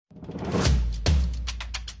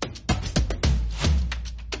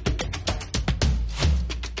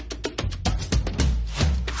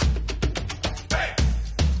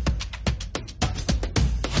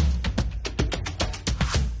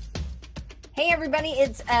Hey everybody,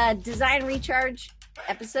 it's a Design Recharge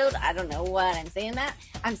episode. I don't know what I'm saying that.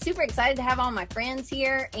 I'm super excited to have all my friends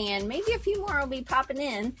here, and maybe a few more will be popping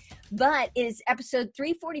in, but it's episode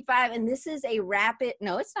 345, and this is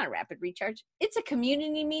it's not a rapid recharge. It's a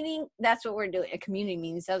community meeting. That's what we're doing. A community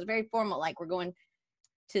meeting sounds very formal, like we're going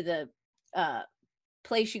to the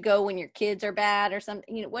place you go when your kids are bad or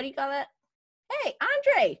something. You know, what do you call that? Hey,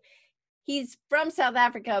 Andre. He's from South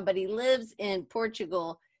Africa, but he lives in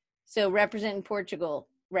Portugal. So representing Portugal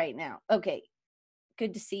right now. Okay.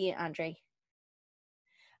 Good to see you, Andre.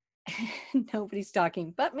 Nobody's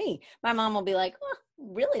talking but me. My mom will be like, oh,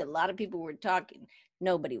 really? A lot of people were talking.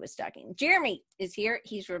 Nobody was talking. Jeremy is here.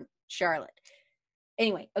 He's from Charlotte.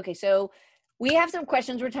 Anyway, okay. So we have some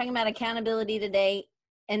questions. We're talking about accountability today.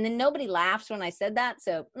 And then nobody laughs when I said that.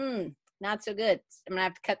 So, not so good. I'm going to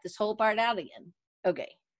have to cut this whole part out again.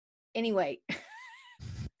 Okay. Anyway.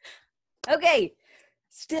 Okay.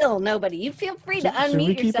 Still nobody. You feel free to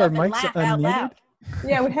unmute yourself and laugh out loud.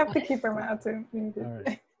 Yeah, we have to keep our mouths muted. All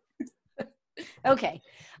right. Okay.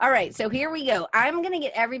 All right. So here we go. I'm going to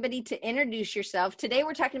get everybody to introduce yourself. Today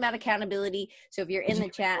we're talking about accountability. So if you're in the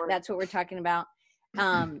chat, that's what we're talking about.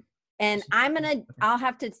 And I'll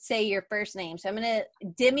have to say your first name. So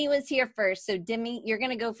Demi was here first. So Demi, you're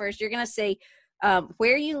going to go first. You're going to say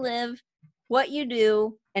where you live, what you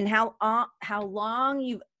do, and how long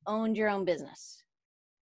you've owned your own business.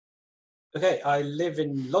 Okay, I live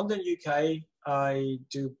in London, UK. I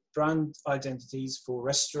do brand identities for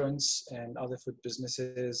restaurants and other food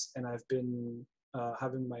businesses, and I've been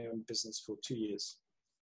having my own business for 2 years.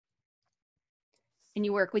 And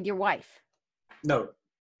you work with your wife? No,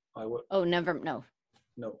 I work. Oh, never, no.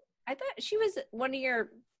 No. I thought she was one of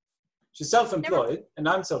your... She's self-employed, and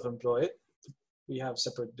I'm self-employed. We have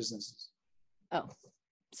separate businesses. Oh,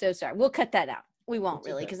 so sorry. We'll cut that out. We won't That's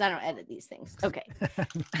really, okay. because I don't edit these things. Okay.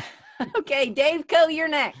 Okay, Dave Coe, you're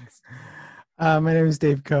next. My name is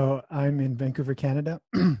Dave Coe. I'm in Vancouver, Canada.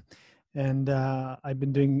 And I've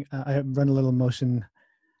been doing, I run a little motion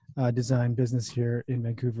design business here in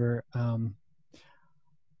Vancouver.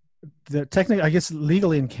 Technically, I guess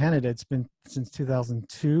legally in Canada, it's been since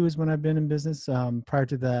 2002 is when I've been in business. Prior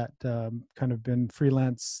to that, kind of been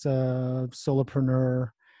freelance solopreneur,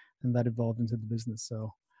 and that evolved into the business.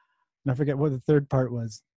 So, and I forget what the third part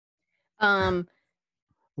was.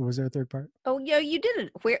 Was there a third part? Oh, yeah, you did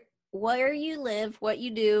it. Where you live, what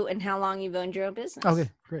you do, and how long you've owned your own business. Okay,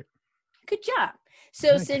 great. Good job.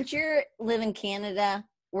 So since you live in Canada,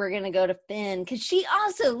 we're going to go to Finn because she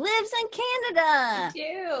also lives in Canada. I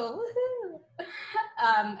do.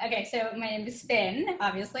 Woohoo. Okay, so my name is Finn,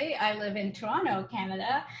 obviously. I live in Toronto,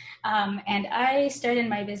 Canada. And I started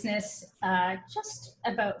my business just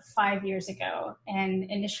about 5 years ago. And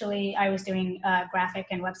initially, I was doing graphic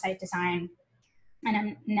and website design. And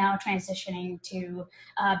I'm now transitioning to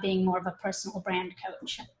being more of a personal brand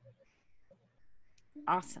coach.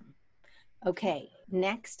 Awesome. Okay,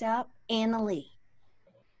 next up, Annalie.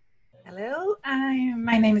 Hello,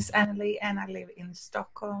 my name is Annalie and I live in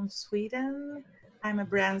Stockholm, Sweden. I'm a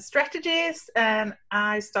brand strategist and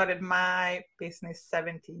I started my business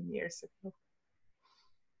 17 years ago.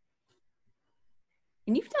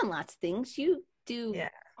 And you've done lots of things. You do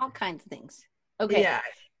all kinds of things. Okay.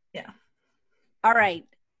 Yeah. All right.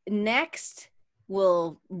 Next,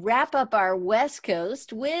 we'll wrap up our West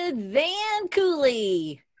Coast with Van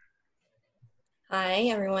Cooley. Hi,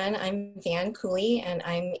 everyone. I'm Van Cooley, and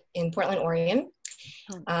I'm in Portland, Oregon.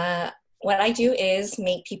 What I do is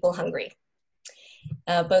make people hungry,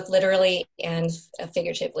 both literally and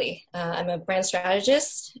figuratively. I'm a brand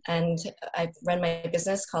strategist, and I've run my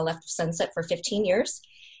business called Left of Sunset for 15 years,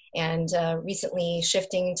 and recently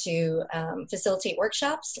shifting to facilitate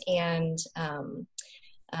workshops and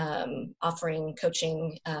offering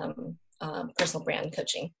coaching, personal brand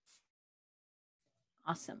coaching.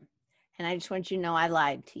 Awesome. And I just want you to know I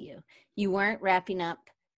lied to you. You weren't wrapping up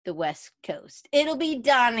the West Coast. It'll be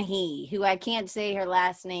Donahue, who I can't say her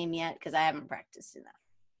last name yet because I haven't practiced enough.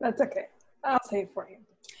 That's okay. I'll say it for you.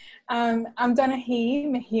 I'm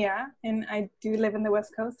Donahue Mejia, and I do live in the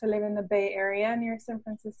West Coast. I live in the Bay Area near San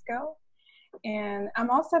Francisco. And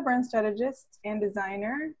I'm also a brand strategist and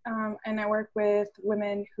designer. And I work with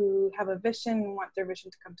women who have a vision and want their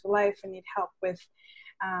vision to come to life and need help with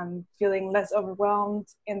feeling less overwhelmed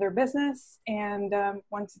in their business and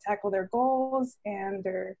want to tackle their goals and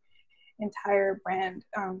their entire brand.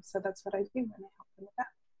 So that's what I do, and I help them with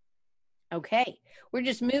that. Okay. We're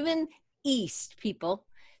just moving east, people.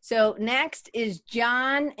 So next is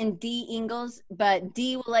John and Dee Ingalls, but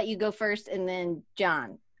Dee will let you go first, and then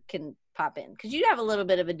John can pop in because you have a little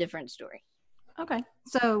bit of a different story. Okay.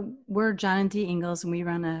 So we're John and Dee Ingalls, and we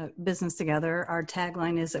run a business together. Our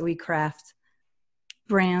tagline is that we craft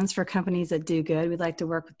brands for companies that do good. We'd like to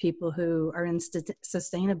work with people who are in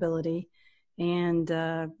sustainability and,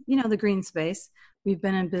 the green space. We've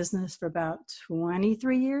been in business for about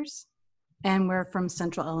 23 years, and we're from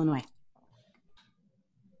Central Illinois.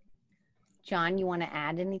 John, you want to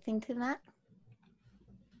add anything to that?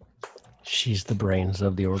 She's the brains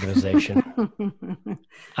of the organization.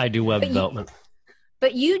 I do web development.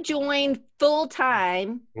 But you joined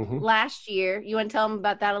full-time Mm-hmm. last year. You want to tell them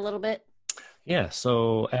about that a little bit? Yeah.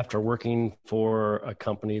 So after working for a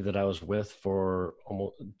company that I was with for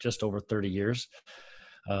just over 30 years,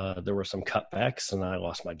 there were some cutbacks and I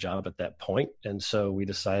lost my job at that point. And so we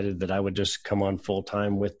decided that I would just come on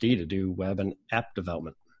full-time with Dee to do web and app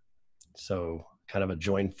development. So kind of a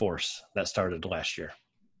joint force that started last year.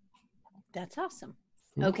 That's awesome.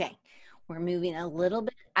 Okay. We're moving a little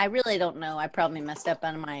bit. I really don't know. I probably messed up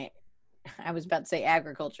on I was about to say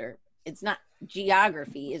agriculture. It's not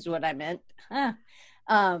geography is what I meant.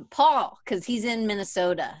 Paul, because he's in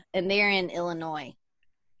Minnesota and they're in Illinois.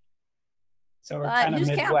 So we're kind of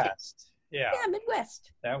Midwest. Yeah,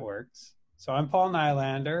 Midwest. That works. So I'm Paul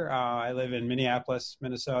Nylander. I live in Minneapolis,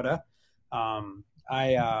 Minnesota.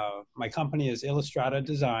 My company is Illustrata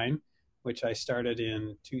Design, which I started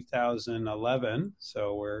in 2011.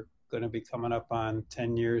 So we're going to be coming up on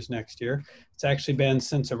 10 years next year. It's actually been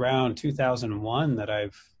since around 2001 that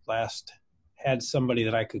I've last had somebody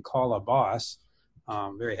that I could call a boss.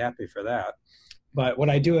 Very happy for that. But what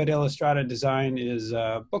I do at Illustrata Design is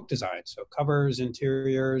book design. So covers,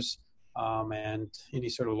 interiors, and any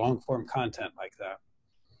sort of long form content like that.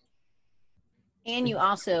 And you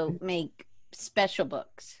also make special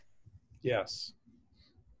books. Yes.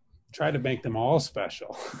 Try to make them all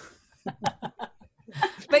special.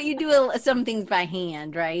 But you do some things by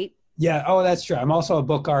hand, right? Yeah. Oh, that's true. I'm also a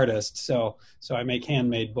book artist. So I make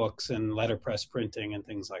handmade books and letterpress printing and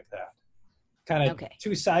things like that. Kind of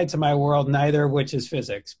two sides of my world, neither of which is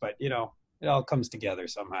physics, but it all comes together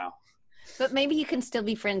somehow. But maybe you can still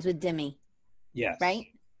be friends with Demi. Yes. Right?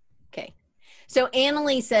 Okay. So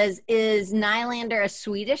Annalie says, is Nylander a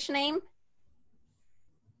Swedish name?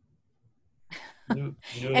 And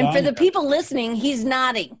for the people listening, he's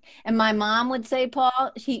nodding. And my mom would say,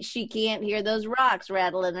 Paul, she can't hear those rocks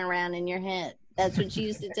rattling around in your head. That's what she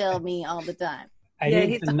used to tell me all the time. I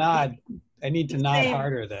need to nod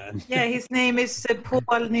harder then. Yeah, his name is Paul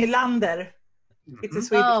Nylander. It's a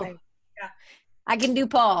Swedish name. Yeah. I can do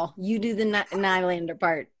Paul. You do the Nylander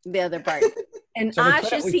part, the other part. And so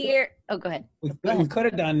Asha's here. Oh, go ahead. We could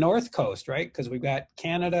have done North Coast, right? Because we've got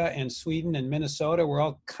Canada and Sweden and Minnesota. We're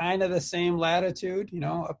all kind of the same latitude,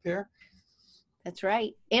 up here. That's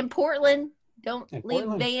right. And Portland. Don't leave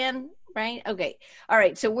Van, right? Okay. All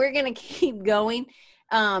right. So we're going to keep going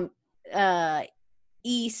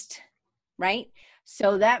east, right?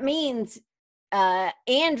 So that means,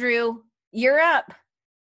 Andrew, you're up.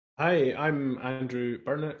 Hi, I'm Andrew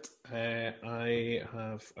Burnett. I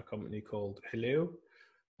have a company called Hello,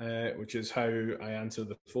 which is how I answer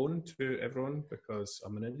the phone to everyone because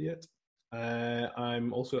I'm an idiot.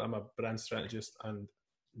 I'm a brand strategist and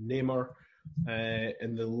namer.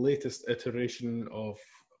 In the latest iteration of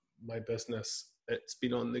my business, it's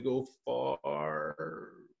been on the go for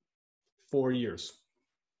 4 years.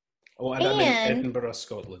 Oh, and I'm in Edinburgh,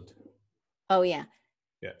 Scotland. Oh, yeah.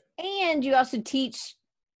 Yeah. And you also teach.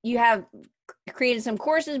 You have created some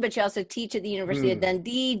courses, but you also teach at the University of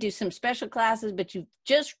Dundee, do some special classes, but you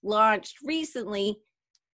just launched recently,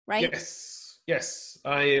 right? Yes.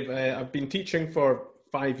 I've been teaching for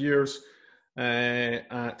 5 years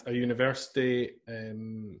at a university,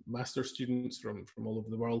 master students from all over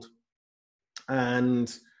the world.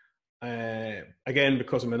 And again,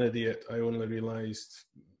 because I'm an idiot, I only realized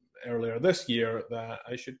earlier this year that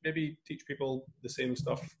I should maybe teach people the same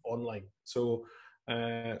stuff online. So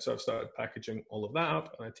I've started packaging all of that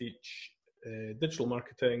up, and I teach digital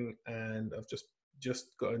marketing, and I've just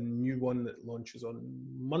got a new one that launches on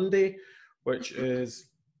Monday, which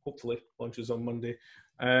is hopefully launches on Monday,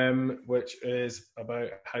 which is about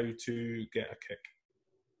how to get a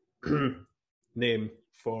kick name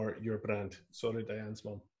for your brand. Sorry, Diane's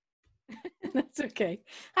mom. That's okay.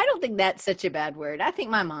 I don't think that's such a bad word. I think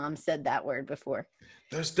my mom said that word before.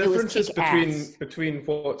 There's differences between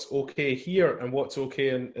what's okay here and what's okay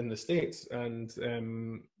in the States, and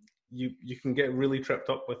you can get really tripped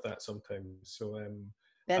up with that sometimes. So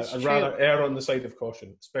I'd rather err on the side of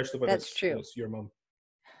caution, especially when it's your mom.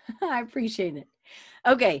 I appreciate it.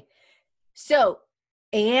 Okay, so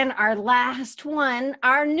and our last one,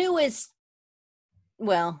 our newest.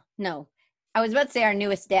 Well, no. I was about to say our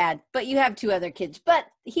newest dad, but you have 2 other kids. But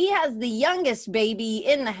he has the youngest baby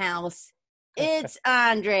in the house. It's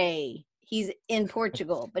Andre. He's in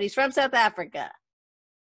Portugal, but he's from South Africa.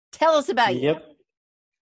 Tell us about you. Yep.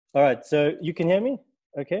 All right. So you can hear me?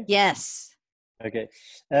 Okay. Yes. Okay.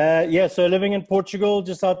 Yeah. So living in Portugal,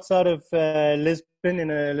 just outside of Lisbon,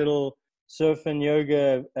 in a little surf and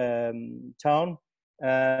yoga town.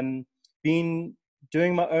 Been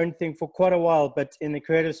doing my own thing for quite a while, but in the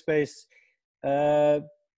creative space,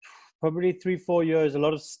 probably 3-4 years, a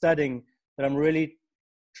lot of studying that I'm really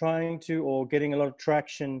trying to, or getting a lot of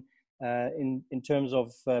traction in terms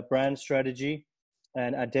of brand strategy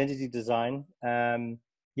and identity design.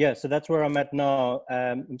 Yeah, so that's where I'm at now.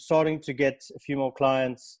 I'm starting to get a few more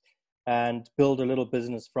clients and build a little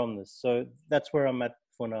business from this. So that's where I'm at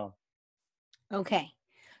for now. Okay.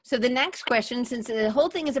 So the next question, since the whole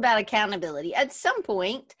thing is about accountability, at some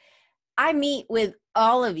point I meet with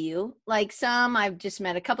all of you, like some I've just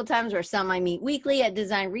met a couple times, or some I meet weekly at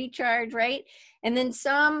Design Recharge, right? And then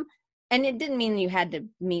some, and it didn't mean you had to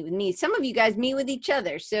meet with me. Some of you guys meet with each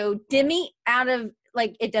other. So Demi, out of,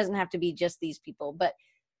 like, it doesn't have to be just these people, but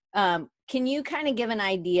can you kind of give an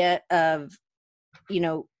idea of, you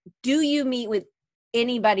know, do you meet with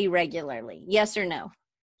anybody regularly? Yes or no?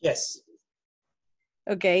 Yes.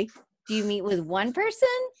 Okay. Do you meet with one person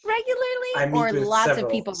regularly, I meet or with lots of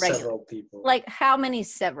people regularly? Several people. Like how many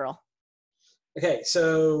several? Okay,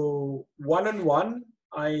 so one-on-one,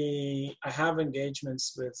 I have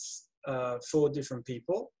engagements with 4 different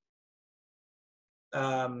people.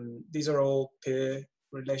 These are all peer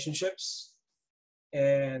relationships,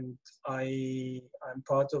 and I'm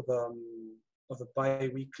part of a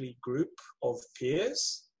bi-weekly group of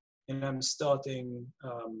peers, and I'm starting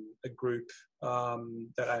a group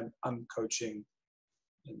that I'm coaching,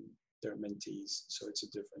 and they're mentees, so it's a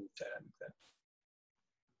different thing.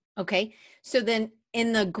 Okay, so then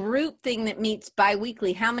in the group thing that meets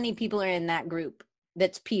bi-weekly, how many people are in that group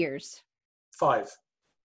that's peers? 5.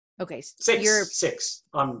 Okay, 6.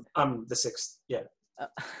 I'm the 6th. Yeah.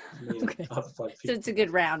 Okay. So it's a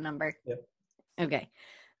good round number. Yeah. Okay.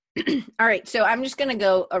 All right, so I'm just going to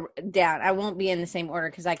go down. I won't be in the same order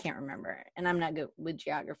because I can't remember, and I'm not good with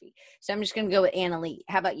geography. So I'm just going to go with Annalie.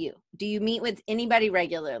 How about you? Do you meet with anybody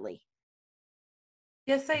regularly?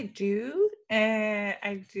 Yes, I do.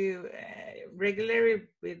 I do regularly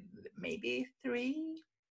with maybe 3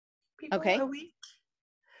 people a week.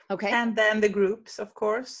 Okay. And then the groups, of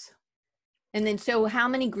course. And then, so how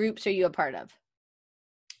many groups are you a part of?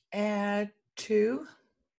 2.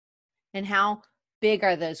 And how big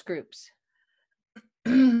are those groups?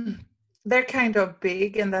 They're kind of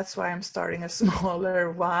big, and that's why I'm starting a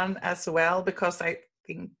smaller one as well, because I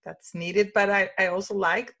think that's needed. But I also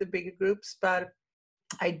like the bigger groups, but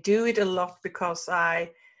I do it a lot because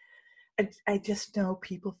I just know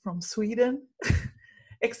people from Sweden,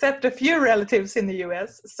 except a few relatives in the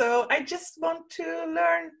US. So I just want to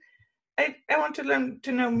learn. I want to learn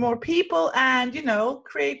to know more people and, you know,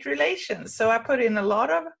 create relations. So I put in a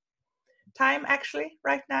lot of time actually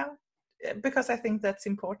right now, because I think that's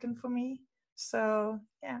important for me. So,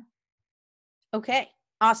 yeah. Okay,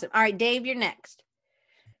 awesome. All right, Dave, you're next.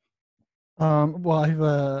 Well, I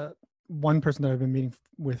have one person that I've been meeting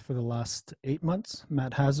with for the last 8 months,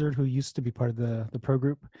 Matt Hazard, who used to be part of the pro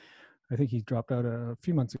group. I think he dropped out a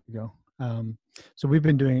few months ago. So we've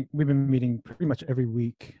been meeting pretty much every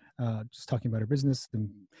week, just talking about our business and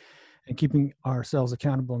keeping ourselves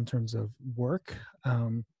accountable in terms of work.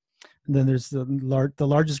 And then there's the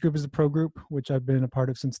largest group is the pro group, which I've been a part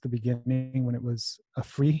of since the beginning when it was a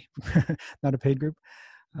free, not a paid group.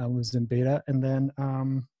 Was in beta. And then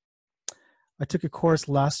I took a course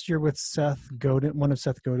last year with Seth Godin, one of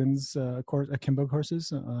Seth Godin's Akimbo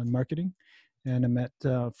courses on marketing. And I met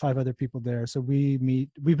 5 other people there. So we've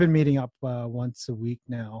been meeting up once a week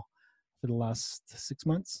now for the last 6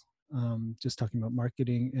 months, just talking about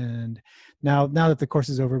marketing. And now that the course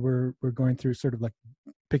is over, we're going through sort of like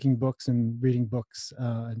picking books and reading books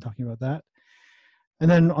and talking about that. And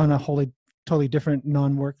then on a totally different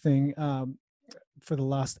non-work thing, for the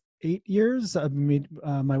last 8 years,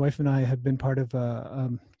 my wife and I have been part of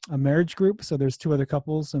a marriage group. So there's 2 other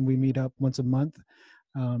couples, and we meet up once a month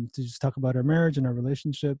to just talk about our marriage and our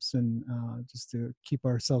relationships, and just to keep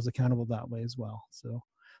ourselves accountable that way as well. So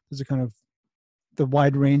those are kind of the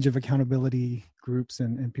wide range of accountability groups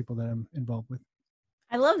and people that I'm involved with.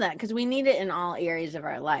 I love that, because we need it in all areas of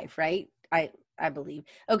our life, right? I believe.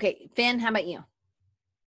 Okay, Finn, how about you?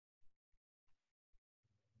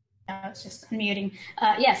 I was just muting.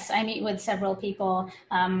 Yes, I meet with several people.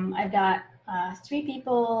 I've got three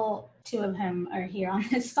people, two of whom are here on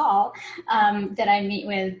this call, that I meet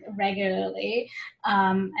with regularly.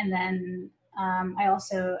 And then I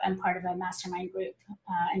also am part of a mastermind group,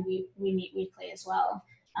 and we meet weekly as well.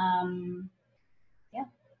 Yeah.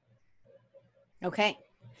 Okay.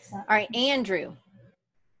 So. All right, Andrew.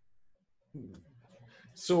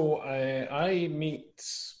 So I meet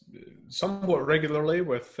somewhat regularly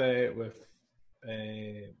with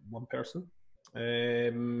one person,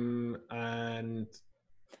 and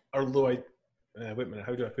although wait a minute,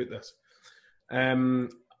 how do I put this?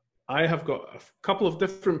 I have got a couple of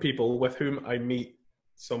different people with whom I meet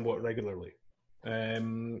somewhat regularly,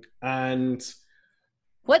 and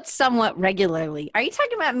what's somewhat regularly? Are you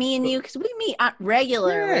talking about me and you? Because we meet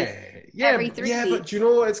regularly. Every 3 weeks. But you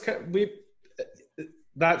know, it's kind of,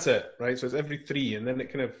 that's it, right? So it's every 3, and then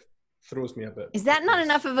it kind of throws me a bit. Is that not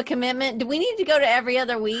enough of a commitment? Do we need to go to every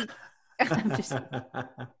other week?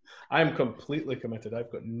 I'm completely committed.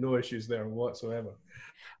 I've got no issues there whatsoever.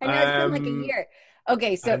 I know it's been like a year.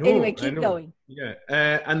 Okay, so anyway, keep going. Yeah,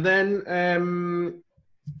 and then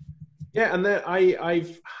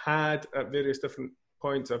I've had at various different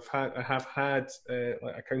points. I have had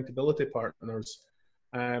like accountability partners,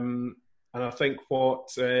 and I think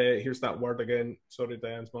here's that word again. Sorry,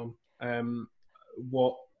 Diane's mum.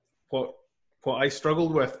 What I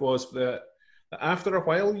struggled with was that after a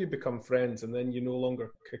while you become friends, and then you no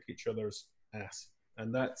longer kick each other's ass,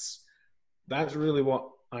 and that's really what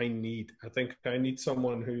I need. I think I need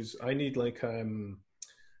someone I need like I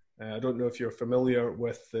don't know if you're familiar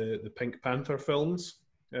with the Pink Panther films.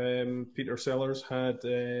 Peter Sellers had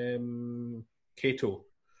Kato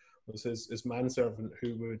was his manservant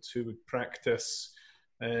who would practice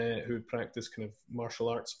kind of martial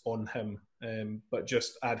arts on him, but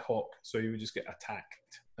just ad hoc, so he would just get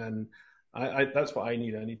attacked. And I that's what I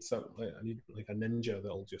need. I need something. I need like a ninja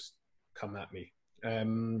that'll just come at me.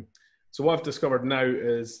 So what I've discovered now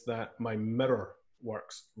is that my mirror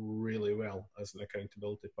works really well as an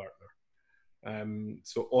accountability partner.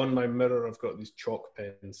 So on my mirror, I've got these chalk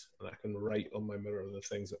pens, and I can write on my mirror the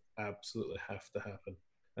things that absolutely have to happen.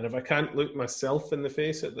 And if I can't look myself in the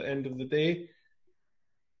face at the end of the day,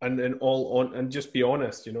 and just be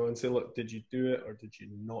honest, and say, look, did you do it or did you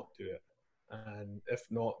not do it? And if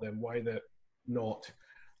not, then why not?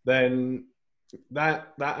 Then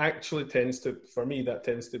that actually tends to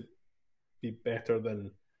be better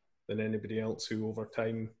than anybody else who over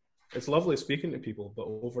time, it's lovely speaking to people, but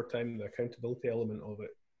over time the accountability element of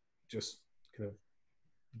it just kind of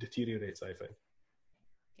deteriorates, I think.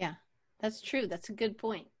 Yeah, that's true. That's a good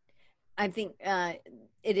point. I think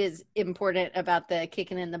it is important about the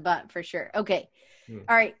kicking in the butt for sure. Okay.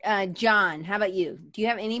 All right. John, how about you? Do you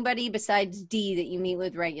have anybody besides Dee that you meet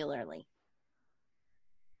with regularly?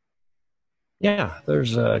 Yeah,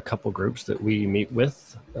 there's a couple groups that we meet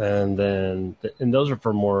with, and those are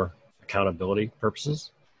for more accountability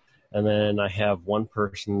purposes. And then I have one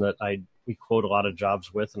person that we quote a lot of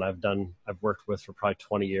jobs with, and I've worked with for probably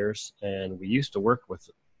 20 years, and we used to work with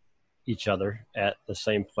each other at the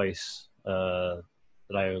same place that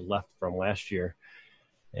I left from last year.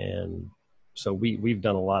 And so we've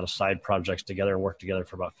done a lot of side projects together and worked together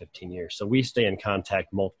for about 15 years. So we stay in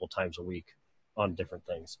contact multiple times a week on different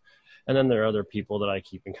things. And then there are other people that I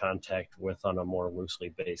keep in contact with on a more loosely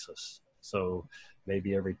basis. So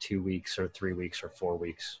maybe every 2 weeks or 3 weeks or 4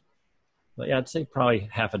 weeks. But yeah, I'd say probably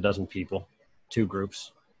half a dozen people, 2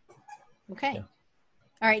 groups. Okay. Yeah.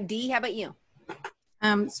 All right, Dee, how about you?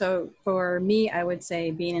 So for me, I would say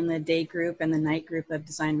being in the day group and the night group of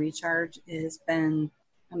Design Recharge has been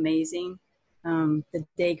amazing. The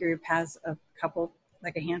day group has a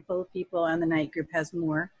handful of people, and the night group has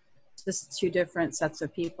more, just 2 different sets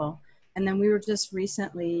of people. And then we were just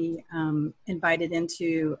recently invited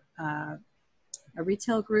into a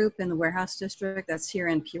retail group in the Warehouse District that's here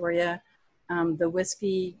in Peoria. It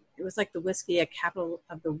was like the whiskey, a capital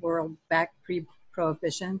of the world back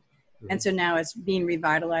pre-Prohibition. And so now it's being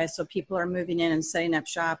revitalized. So people are moving in and setting up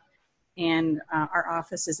shop, and our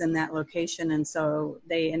office is in that location. And so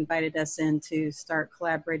they invited us in to start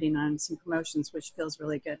collaborating on some promotions, which feels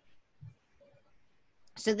really good.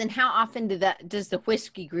 So then how often does the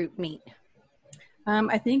whiskey group meet?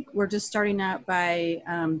 I think we're just starting out by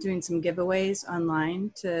doing some giveaways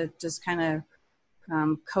online to just kind of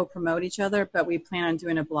co-promote each other, but we plan on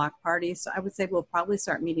doing a block party. So I would say we'll probably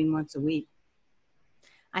start meeting once a week.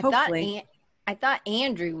 I thought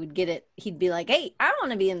Andrew would get it. He'd be like, hey, I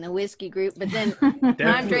want to be in the whiskey group. But then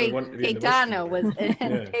Andre Caetano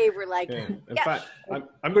and Dave were like, In fact,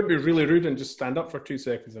 I'm going to be really rude and just stand up for 2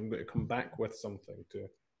 seconds. I'm going to come back with something too.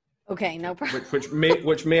 Okay, no problem.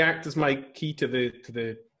 Which may act as my key to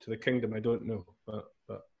the kingdom. I don't know, but.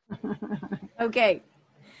 Okay.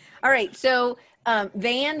 All right. So,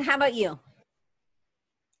 Van, how about you?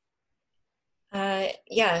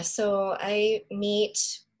 Yeah, so I meet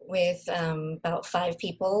with about 5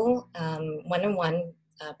 people one-on-one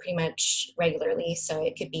pretty much regularly. So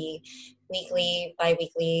it could be weekly,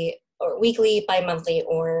 bi-weekly, or weekly, bi-monthly,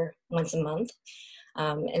 or once a month.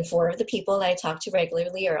 And 4 of the people that I talk to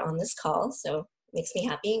regularly are on this call, so it makes me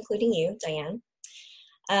happy, including you, Diane.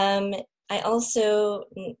 I also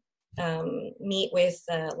meet with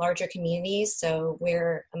larger communities, so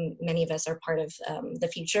we're many of us are part of the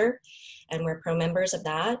Future, and we're pro members of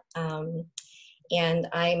that. And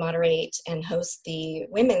I moderate and host the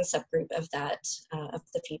women's subgroup of that of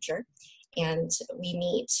the Future, and we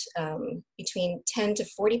meet between 10 to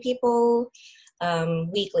 40 people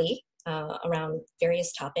weekly around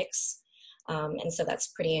various topics, and so that's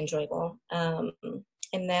pretty enjoyable.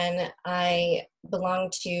 And then I belong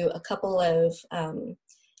to a couple of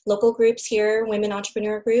local groups here, women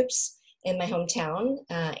entrepreneur groups in my hometown.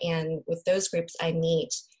 And with those groups, I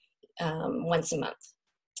meet once a month.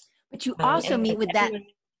 But you also meet with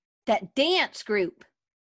that dance group.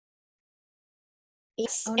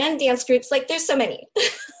 Yes, and dance groups. Like, there's so many.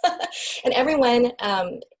 And everyone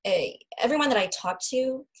that I talk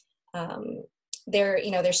to,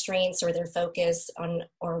 their strengths or their focus on,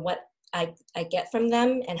 or what I get from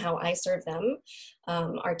them and how I serve them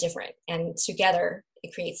are different. And together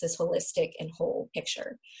it creates this holistic and whole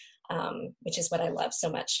picture, which is what I love so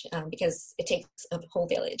much, because it takes a whole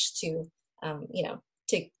village to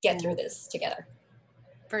get through this together.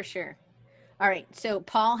 For sure. All right. So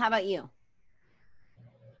Paul, how about you?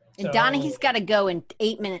 And Donaghy's got to go in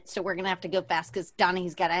 8 minutes, so we're going to have to go fast because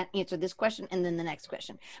Donaghy's got to answer this question and then the next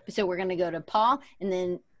question. So we're going to go to Paul and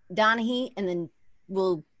then Donaghy, and then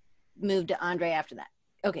we'll move to Andre after that.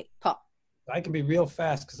 Okay, Paul. I can be real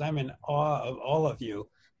fast because I'm in awe of all of you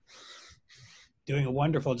doing a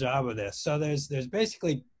wonderful job of this. So there's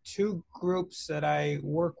basically 2 groups that I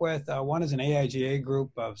work with. One is an AIGA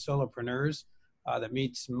group of solopreneurs that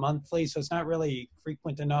meets monthly, so it's not really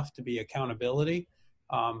frequent enough to be accountability,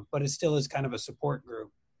 but it still is kind of a support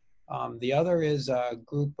group. The other is a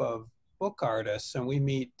group of book artists, and we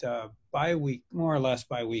meet more or less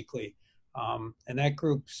bi-weekly. And that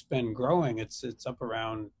group's been growing. It's up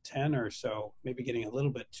around 10 or so, maybe getting a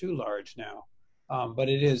little bit too large now. But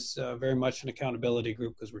it is very much an accountability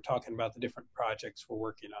group because we're talking about the different projects we're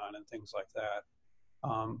working on and things like that.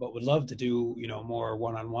 But would love to do, more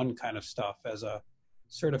one-on-one kind of stuff. As a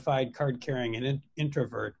certified card-carrying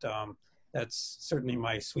introvert, that's certainly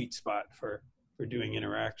my sweet spot for doing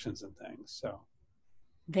interactions and things. So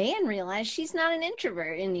Van realized she's not an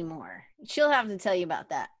introvert anymore. She'll have to tell you about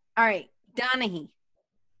that. All right, Donaghy.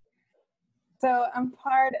 So I'm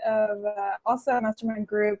part of also a mastermind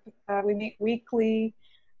group. We meet weekly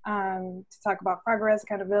to talk about progress,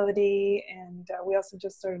 accountability, and we also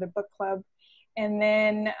just started a book club. And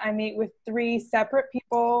then I meet with 3 separate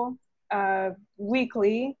people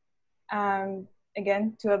weekly.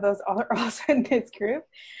 Again, 2 of those are also in this group.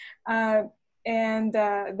 And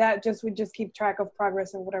we just keep track of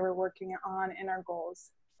progress of whatever we're working on and our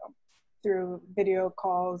goals. So through video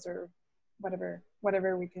calls or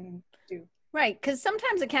whatever we can do. Right, because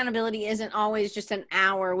sometimes accountability isn't always just an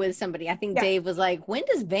hour with somebody. I think Dave was like, when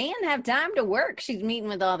does Van have time to work? She's meeting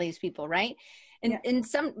with all these people, right? And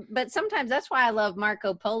but sometimes that's why I love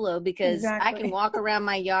Marco Polo, because I can walk around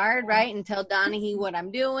my yard, right, and tell Donaghy what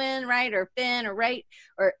I'm doing, right, or Finn,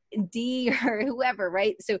 or Dee, or whoever,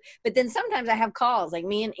 right? So, but then sometimes I have calls, like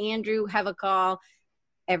me and Andrew have a call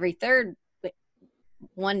every third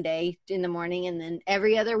one day in the morning, and then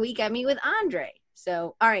every other week I meet with Andre.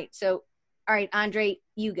 So, all right, Andre,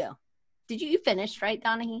 you go. Did you finish, right,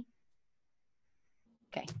 Donaghy?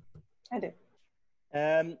 Okay. I did.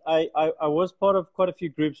 I was part of quite a few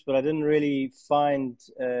groups, but I didn't really find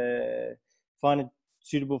it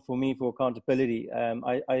suitable for me for accountability.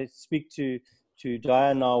 I speak to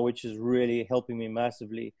Diane now, which is really helping me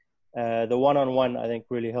massively. The one-on-one, I think,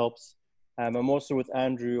 really helps. I'm also with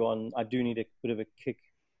Andrew on. I do need a bit of a kick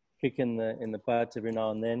in the butt every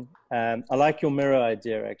now and then. I like your mirror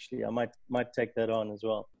idea, actually. I might take that on as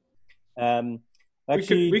well.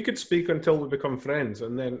 Actually, we could speak until we become friends,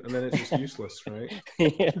 and then it's just useless, right?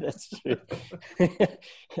 Yeah, that's true.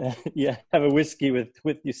 Yeah, have a whiskey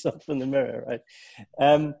with yourself in the mirror,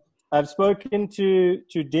 right? I've spoken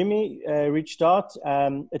to Demi, reached out.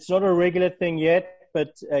 It's not a regular thing yet,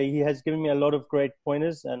 but he has given me a lot of great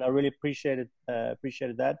pointers, and I really appreciated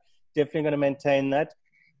that. Definitely going to maintain that.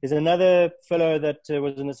 There's another fellow that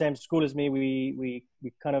was in the same school as me. We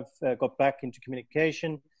kind of got back into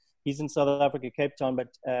communication. He's in South Africa, Cape Town, but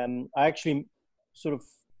I actually sort of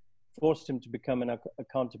forced him to become an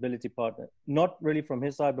accountability partner, not really from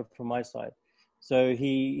his side, but from my side. So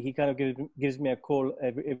he kind of gives me a call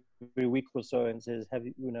every week or so and says,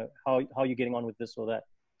 how are you getting on with this or that?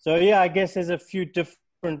 So yeah, I guess there's a few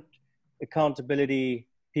different accountability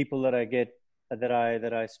people that I get, that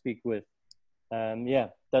I speak with.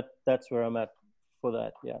 That's where I'm at for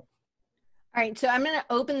that. Yeah. All right. So I'm going to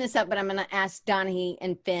open this up, but I'm going to ask Donahue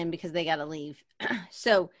and Finn because they got to leave.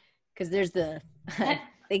 So, because there's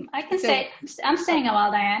I'm staying a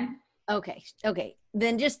while, Diane. Okay.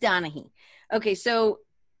 Then just Donahue. Okay. So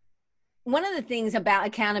one of the things about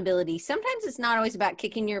accountability, sometimes it's not always about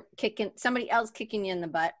kicking somebody else kicking you in the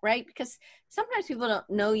butt, right? Because sometimes people don't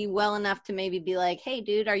know you well enough to maybe be like, hey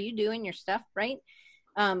dude, are you doing your stuff? Right.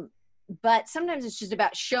 But sometimes it's just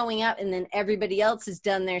about showing up and then everybody else has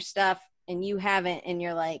done their stuff and you haven't. And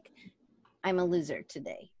you're like, I'm a loser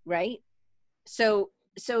today. Right. So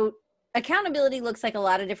accountability looks like a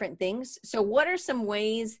lot of different things. So what are some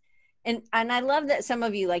ways, and I love that some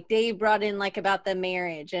of you, like Dave brought in like about the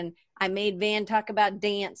marriage, and I made Van talk about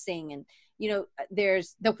dancing, and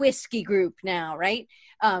there's the whiskey group now, right?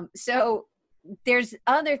 So there's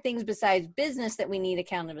other things besides business that we need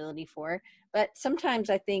accountability for, but sometimes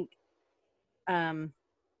I think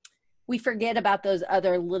we forget about those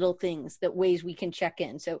other little things, that ways we can check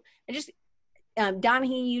in. So I just,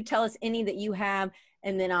 Donahue, you tell us any that you have,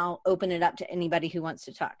 and then I'll open it up to anybody who wants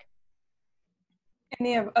to talk.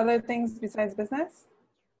 Any of other things besides business?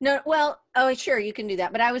 No, well, oh, sure, you can do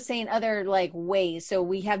that. But I was saying other like ways. So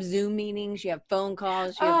we have Zoom meetings, you have phone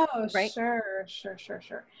calls. Right?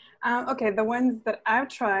 Sure. Okay, the ones that I've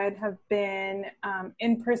tried have been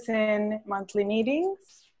in-person monthly meetings,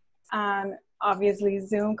 obviously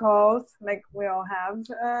Zoom calls, like we all have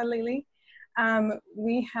lately.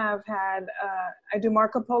 We have had, I do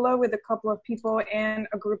Marco Polo with a couple of people and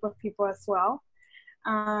a group of people as well.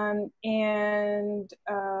 And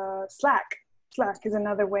Slack is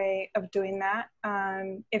another way of doing that.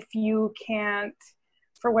 If you can't,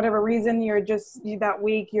 for whatever reason, that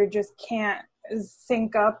week you just can't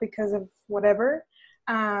sync up because of whatever,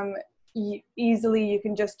 easily you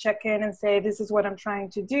can just check in and say, this is what I'm trying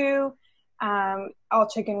to do. I'll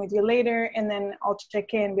check in with you later, and then I'll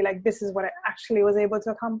check in and be like, this is what I actually was able to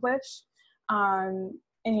accomplish. And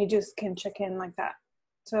you just can check in like that.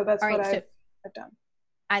 So that's what I've done.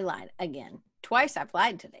 I lied again. Twice I've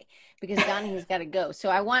lied today because Donahue's got to go.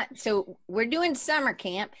 So we're doing summer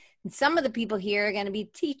camp, and some of the people here are going to be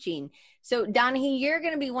teaching. So Donahue, you're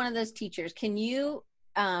going to be one of those teachers. Can you,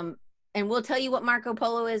 and we'll tell you what Marco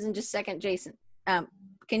Polo is in just a second, Jason.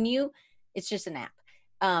 It's just an app.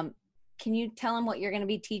 Can you tell them what you're going to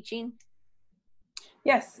be teaching?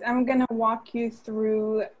 Yes, I'm going to walk you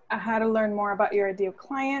through how to learn more about your ideal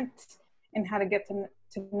client and how to get to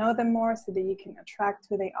know them more so that you can attract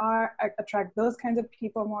who they are, attract those kinds of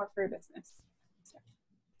people more for your business.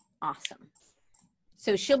 Awesome.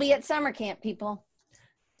 So she'll be at summer camp, people.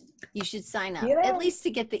 You should sign up, at least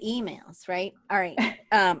to get the emails, right? All right.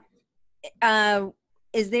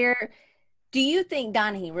 Do you think,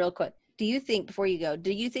 Donahue, real quick, before you go,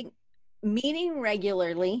 do you think meeting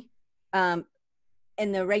regularly and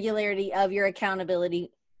the regularity of your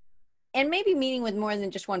accountability, and maybe meeting with more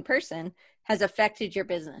than just one person, has affected your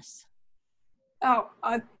business? Oh,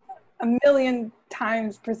 a million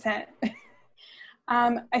times %.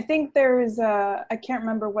 I think there's I can't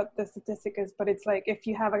remember what the statistic is, but it's like if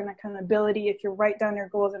you have an accountability, if you write down your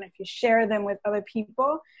goals and if you share them with other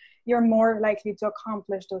people, you're more likely to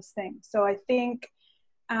accomplish those things. So I think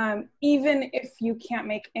even if you can't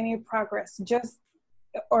make any progress,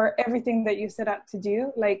 or everything that you set out to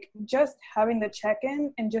do, like just having the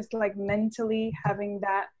check-in and just like mentally having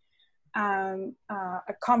that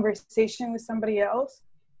a conversation with somebody else.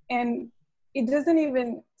 And it doesn't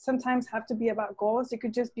even sometimes have to be about goals. It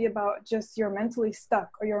could just be about just you're mentally stuck,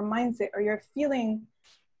 or your mindset, or you're feeling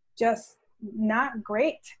just not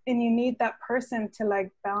great, and you need that person to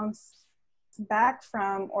like bounce back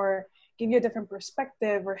from, or give you a different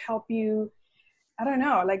perspective, or help you, I don't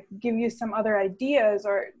know, like give you some other ideas,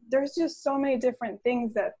 or there's just so many different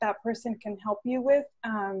things that person can help you with.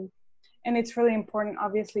 And it's really important,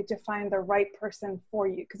 obviously, to find the right person for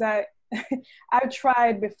you. Because I've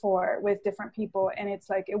tried before with different people, and it's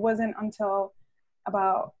like, it wasn't until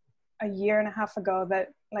about a year and a half ago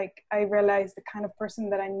that like I realized the kind of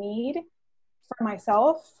person that I need for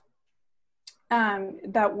myself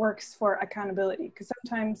that works for accountability. Because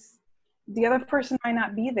sometimes the other person might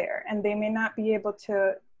not be there, and they may not be able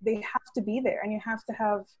to they have to be there, and you have to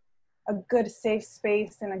have a good safe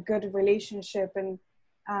space and a good relationship, and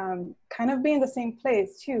kind of be in the same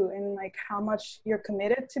place too, and like how much you're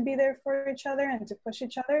committed to be there for each other and to push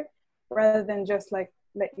each other, rather than just like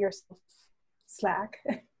let yourself slack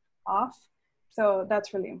off. So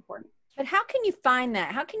that's really important. But how can you find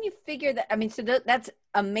that? How can you figure that? I mean, so that's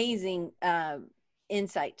amazing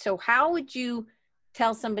insight. So how would you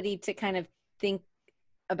tell somebody to kind of think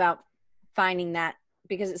about finding that?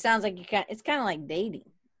 Because it sounds like it's kind of like dating,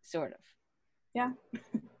 sort of. Yeah,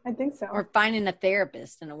 I think so. Or finding a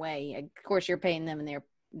therapist in a way. Of course, you're paying them and they're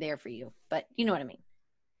there for you, but you know what I mean.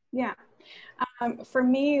 Yeah. For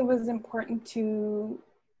me, it was important to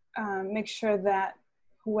make sure that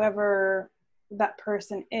whoever that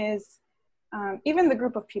person is, even the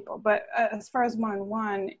group of people, but as far as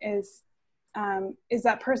one-on-one, is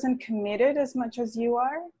that person committed as much as you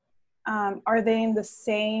are? Are they in the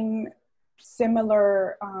same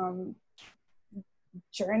similar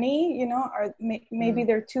journey? You know, or maybe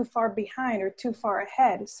they're too far behind or too far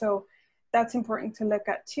ahead. So that's important to look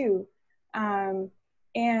at too.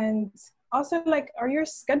 And also, like, are your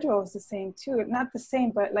schedules the same too? Not the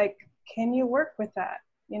same, but like, can you work with that?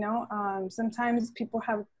 You know, sometimes people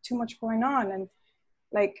have too much going on, and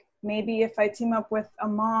like, maybe if I team up with a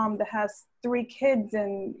mom that has 3 kids,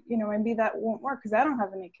 and, you know, maybe that won't work because I don't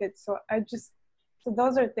have any kids. So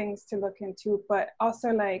those are things to look into, but also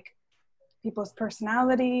like people's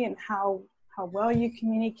personality and how well you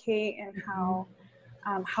communicate, and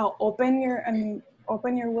how open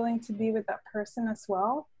you're willing to be with that person as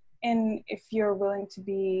well. And if you're willing to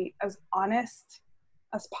be as honest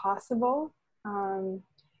as possible,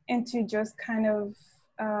 and to just kind of,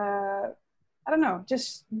 I don't know,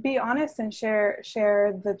 just be honest and share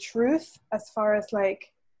the truth, as far as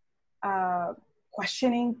like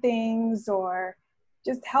questioning things, or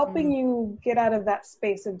just helping you get out of that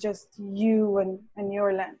space of just you and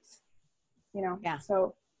your lens, you know? Yeah.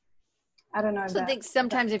 So I don't know. I think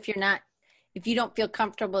sometimes if you don't feel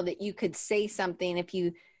comfortable that you could say something, if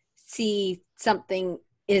you see something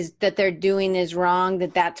is that they're doing is wrong,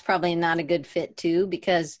 that's probably not a good fit too,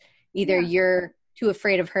 because either you're too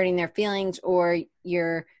afraid of hurting their feelings, or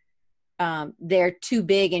they're too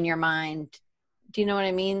big in your mind. Do you know what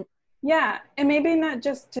I mean? Yeah. And maybe not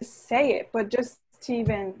just to say it, but just to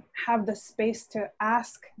even have the space to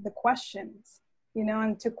ask the questions, you know,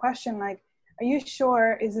 and to question, like, are you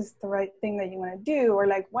sure, is this the right thing that you want to do? Or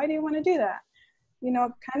like, why do you want to do that? You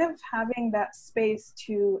know, kind of having that space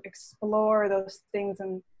to explore those things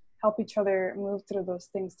and help each other move through those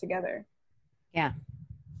things together. Yeah.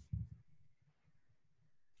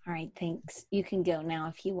 All right, thanks. You can go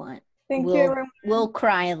now if you want. Thank you, everyone. We'll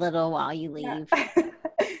cry a little while you leave. Yeah.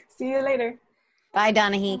 See you later. Bye,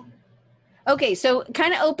 Donahue. Okay, so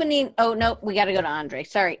kind of opening. Oh, no, we got to go to Andre.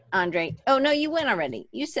 Sorry, Andre. Oh, no, you went already.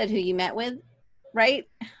 You said who you met with, right?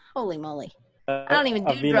 Holy moly. I don't even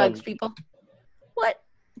do drugs, people.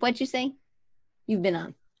 What'd you say? You've been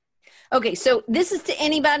on. Okay, so this is to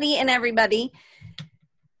anybody and everybody.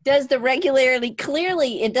 Does the regularly,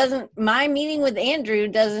 clearly it doesn't, my meeting with Andrew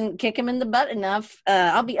doesn't kick him in the butt enough.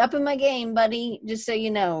 I'll be up in my game, buddy, just so you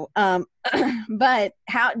know. But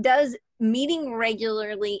how does meeting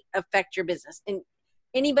regularly affect your business? And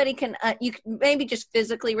anybody can, you can maybe just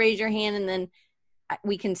physically raise your hand, and then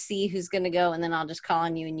we can see who's going to go, and then I'll just call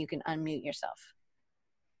on you and you can unmute yourself.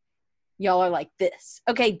 Y'all are like this.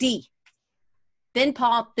 Okay, D. Then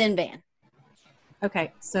Paul, then Van.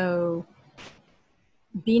 Okay, so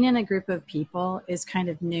being in a group of people is kind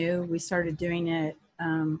of new. We started doing it.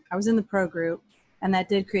 I was in the pro group, and that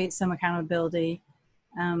did create some accountability.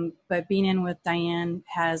 But being in with Diane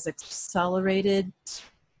has accelerated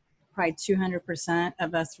probably 200%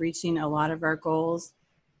 of us reaching a lot of our goals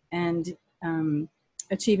and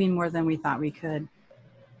achieving more than we thought we could.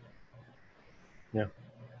 Yeah.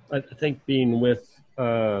 I think being with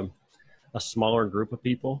a smaller group of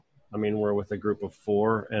people, I mean, we're with a group of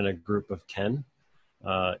 4 and a group of 10.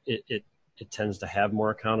 It tends to have more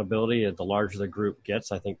accountability. The larger the group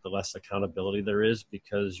gets, I think the less accountability there is,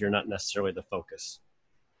 because you're not necessarily the focus.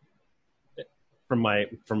 From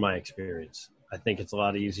my experience, I think it's a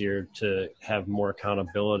lot easier to have more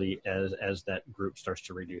accountability as that group starts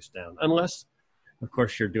to reduce down, unless, of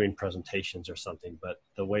course, you're doing presentations or something. But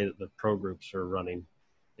the way that the pro groups are running,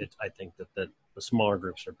 I think that the smaller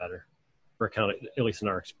groups are better for accounting, at least in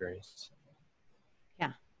our experience.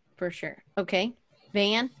 Yeah, for sure. Okay,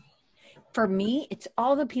 Van. For me, it's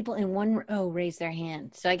all the people in one row raise their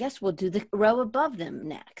hand. So I guess we'll do the row above them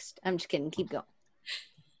next. I'm just kidding. Keep going.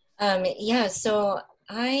 Yeah, so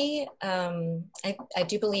I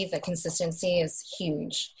do believe that consistency is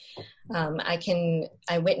huge.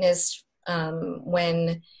 I witnessed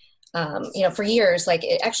when, for years, like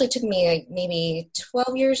it actually took me like maybe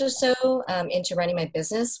 12 years or so into running my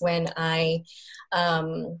business when I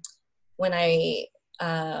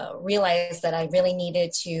realized that I really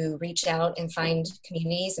needed to reach out and find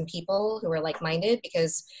communities and people who were like-minded,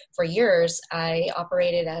 because for years I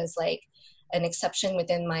operated as like an exception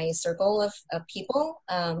within my circle of people,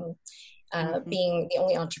 being the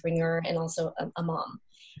only entrepreneur and also a mom.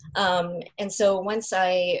 And so once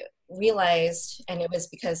I realized, and it was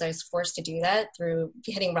because I was forced to do that through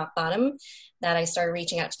hitting rock bottom, that I started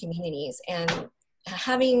reaching out to communities and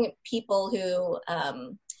having people who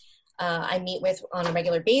I meet with on a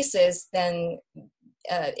regular basis, then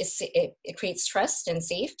it creates trust and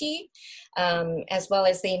safety, as well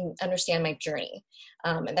as they understand my journey.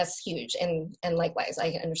 And that's huge. And likewise,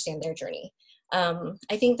 I understand their journey.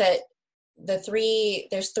 I think that there's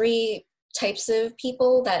three types of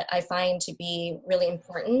people that I find to be really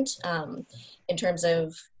important in terms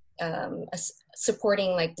of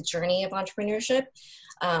supporting like the journey of entrepreneurship,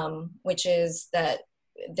 which is that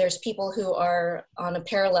there's people who are on a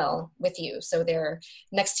parallel with you. So they're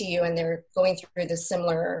next to you and they're going through the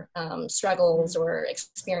similar struggles or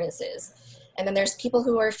experiences. And then there's people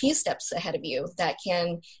who are a few steps ahead of you that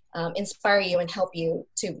can inspire you and help you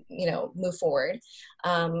to, move forward,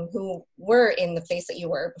 who were in the place that you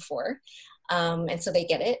were before. And so they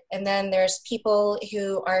get it. And then there's people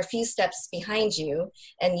who are a few steps behind you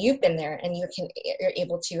and you've been there and you're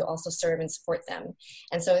able to also serve and support them.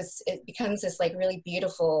 And so it becomes this like really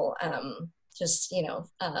beautiful,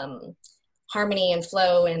 harmony and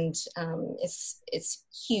flow. And it's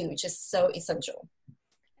huge. It's so essential.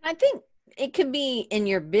 I think it could be in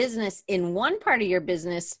your business, in one part of your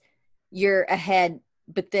business, you're ahead,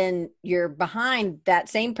 but then you're behind that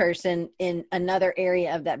same person in another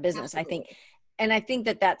area of that business. Absolutely. I think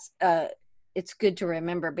that's it's good to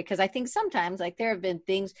remember, because I think sometimes like there have been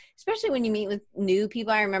things, especially when you meet with new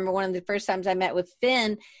people. I remember one of the first times I met with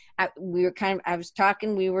Finn, I was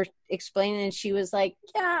talking, we were explaining, and she was like,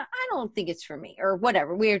 yeah, I don't think it's for me, or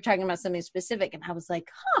whatever. We were talking about something specific, and I was like,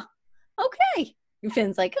 okay. And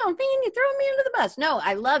Finn's like, oh man, you throw me under the bus. No,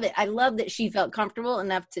 I love it. I love that she felt comfortable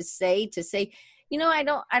enough to say, I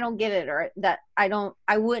don't get it, or that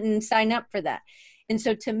I wouldn't sign up for that. And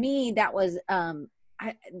so to me, that was,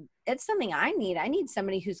 it's something I need. I need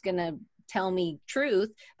somebody who's going to tell me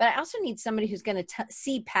truth, but I also need somebody who's going to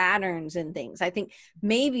see patterns and things. I think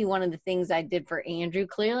maybe one of the things I did for Andrew,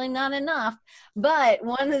 clearly not enough, but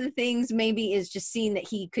one of the things maybe is just seeing that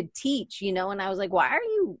he could teach, and I was like, why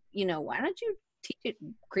don't you teach it,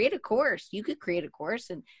 create a course? You could create a course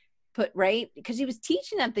and put, right? Because he was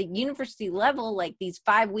teaching at the university level, like these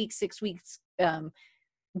 5 weeks, 6 weeks,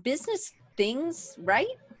 business things, right?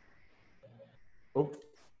 Oh,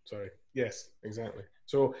 sorry. Yes, exactly.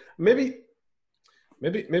 So maybe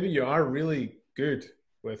you are really good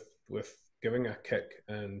with giving a kick,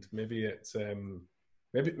 and maybe it's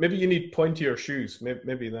maybe you need pointier shoes.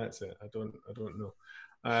 Maybe that's it. I don't know.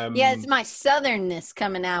 Yeah, it's my southernness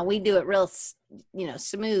coming out. We do it real,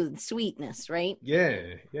 smooth, sweetness, right?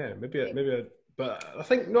 Yeah. Maybe. But I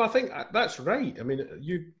think that's right. I mean,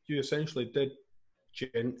 you essentially did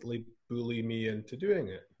gently bully me into doing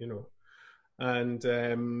it, and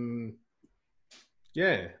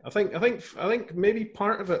I think maybe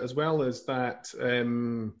part of it as well is that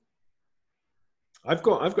I've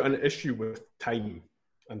got an issue with time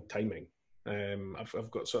and timing.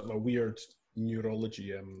 I've got sort of a weird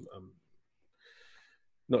neurology. I'm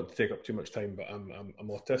not to take up too much time, but I'm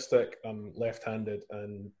autistic, I'm left-handed,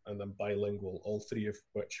 and I'm bilingual. All three of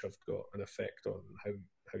which have got an effect on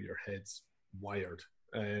how your head's wired.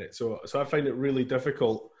 So I find it really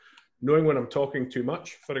difficult knowing when I'm talking too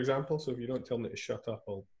much, for example. So if you don't tell me to shut up,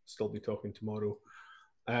 I'll still be talking tomorrow.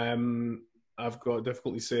 I've got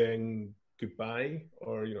difficulty saying goodbye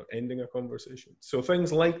or ending a conversation. So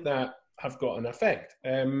things like that have got an effect.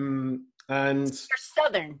 And you're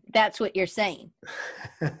Southern. That's what you're saying.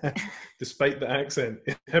 Despite the accent,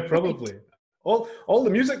 probably. All the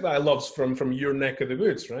music that I love's from your neck of the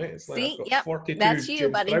woods, right? It's like I've got 42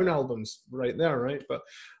 James Brown albums right there, right?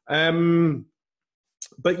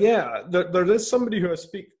 But yeah, there is somebody who I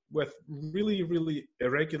speak with really, really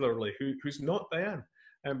irregularly who's not Diane,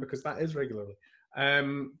 because that is regularly.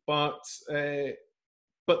 But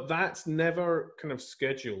that's never kind of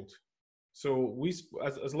scheduled. So we,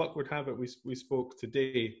 as luck would have it, we spoke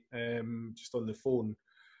today, just on the phone,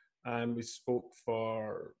 and we spoke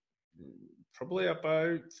for probably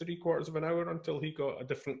about 3/4 of an hour until he got a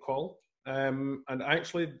different call. And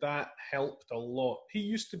actually that helped a lot.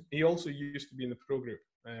 He also used to be in the pro group.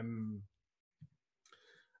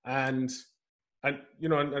 And you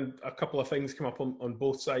know, and a couple of things came up on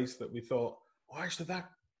both sides that we thought, oh, actually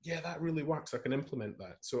that really works. I can implement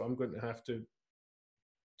that. So I'm going to have to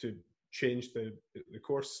change the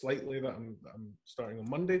course slightly that I'm starting on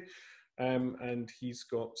Monday. And he's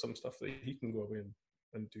got some stuff that he can go away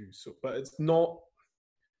and do. So, but it's not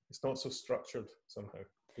so structured somehow.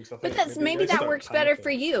 But that's maybe that works better for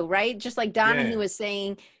you, right? Just like Donahue was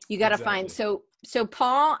saying, you got to find. So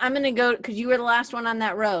Paul, I'm going to go because you were the last one on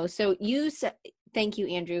that row. So you said, thank you,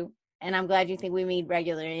 Andrew, and I'm glad you think we meet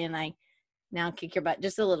regularly. And I now kick your butt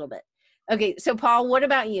just a little bit. Okay, so Paul, what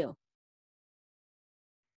about you?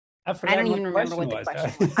 I don't even remember what the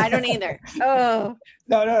question was. I don't either. Oh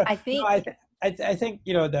no. I think I think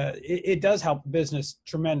you know it does help business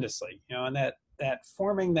tremendously. You know, and that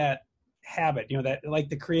forming that habit, you know, that like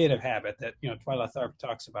the creative habit that, you know, Twyla Tharp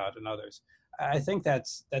talks about and others. I think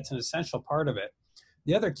that's an essential part of it.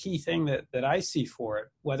 The other key thing that I see for it,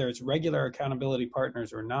 whether it's regular accountability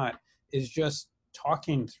partners or not, is just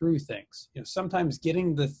talking through things. You know, sometimes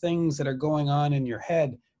getting the things that are going on in your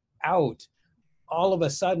head out, all of a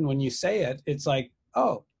sudden when you say it, it's like,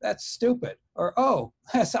 oh, that's stupid, or oh,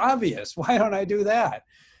 that's obvious. Why don't I do that?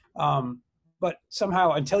 But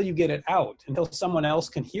somehow until you get it out, until someone else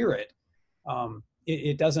can hear it,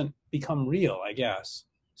 it doesn't become real, I guess.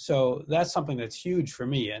 So that's something that's huge for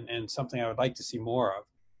me and something I would like to see more of.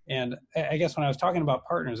 And I guess when I was talking about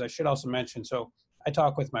partners, I should also mention, so I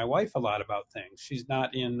talk with my wife a lot about things. She's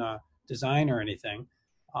not in design or anything.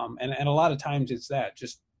 And a lot of times it's that,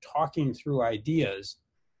 just talking through ideas,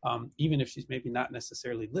 even if she's maybe not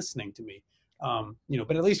necessarily listening to me. You know,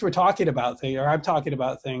 but at least we're talking about things, or I'm talking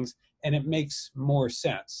about things, and it makes more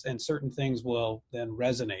sense. And certain things will then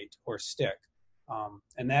resonate or stick.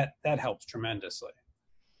 And that helps tremendously.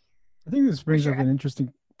 I think this brings up an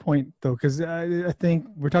interesting point, though, because I think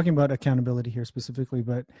we're talking about accountability here specifically,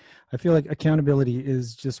 but I feel like accountability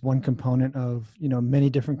is just one component of, you know, many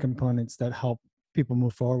different components that help people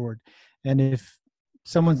move forward. And if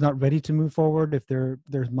someone's not ready to move forward, if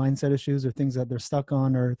there's mindset issues or things that they're stuck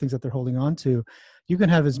on or things that they're holding on to, you can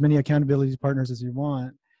have as many accountability partners as you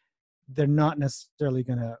want. They're not necessarily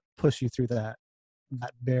going to push you through that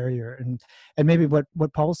barrier. And maybe what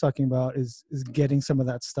Paul was talking about is getting some of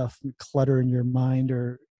that stuff, clutter in your mind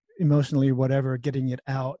or emotionally, whatever, getting it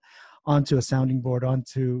out onto a sounding board,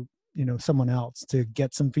 onto, you know, someone else to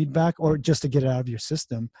get some feedback or just to get it out of your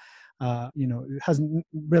system. You know, it hasn't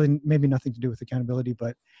really maybe nothing to do with accountability,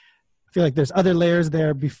 but I feel like there's other layers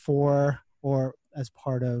there before or as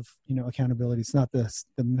part of, you know, accountability. It's not the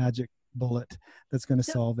magic bullet that's going to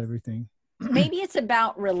solve everything. Maybe it's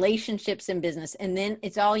about relationships in business, and then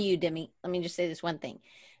it's all you, Demi. Let me just say this one thing.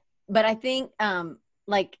 But I think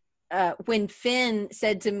when Finn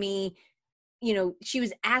said to me, you know, she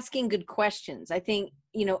was asking good questions. I think,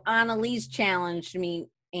 you know, Annalise challenged me.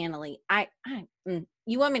 Annalie,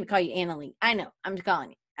 you want me to call you Annalie? I know, I'm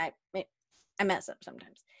calling you. I mess up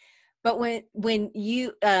sometimes. But when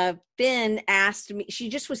you Finn asked me, she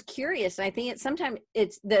just was curious. And I think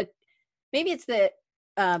maybe it's the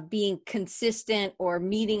being consistent or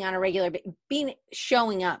meeting on a regular,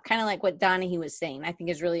 showing up, kind of like what Donahue was saying, I think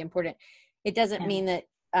is really important. It doesn't mean that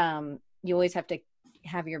you always have to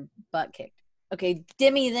have your butt kicked. Okay,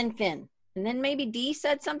 Demi, then Finn. And then maybe Dee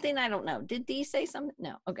said something. I don't know. Did Dee say something?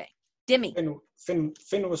 No. Okay. Demi. Finn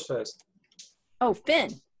was first. Oh,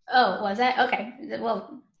 Finn. Oh, was that? Okay.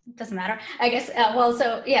 Well, doesn't matter. I guess,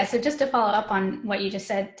 so just to follow up on what you just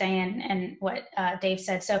said, Diane, and what Dave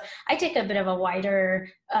said. So I take a bit of a wider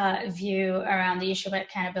view around the issue of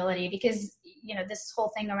accountability because, you know, this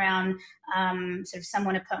whole thing around sort of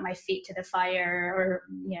someone to put my feet to the fire or,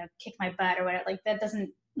 you know, kick my butt or whatever, like that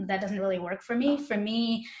doesn't really work for me. For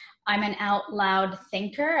me, I'm an out loud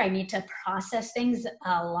thinker. I need to process things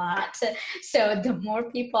a lot. So the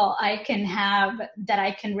more people I can have that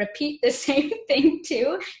I can repeat the same thing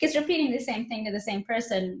to, because repeating the same thing to the same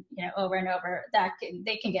person, you know, over and over,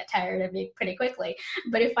 they can get tired of me pretty quickly.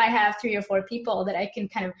 But if I have 3 or 4 people that I can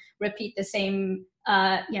kind of repeat the same,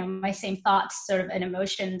 you know, my same thoughts, sort of, and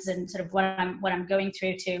emotions, and sort of what I'm going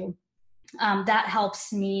through to. That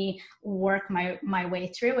helps me work my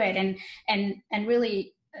way through it, and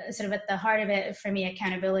really sort of at the heart of it for me,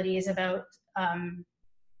 accountability is about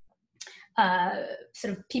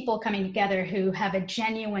sort of people coming together who have a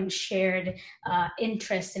genuine shared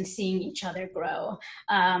interest in seeing each other grow,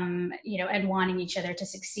 you know, and wanting each other to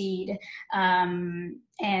succeed. And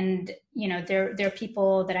you know, there are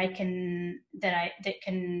people that can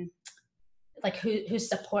like whose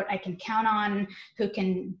support I can count on, who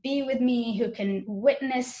can be with me, who can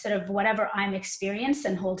witness sort of whatever I'm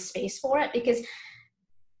experiencing and hold space for it. Because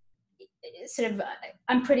sort of,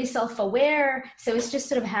 I'm pretty self-aware. So it's just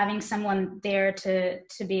sort of having someone there to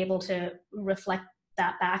be able to reflect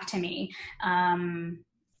that back to me. And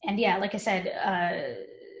yeah, like I said,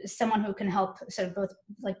 someone who can help sort of both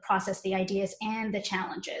like process the ideas and the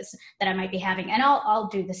challenges that I might be having. And I'll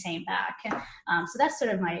do the same back. So that's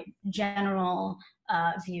sort of my general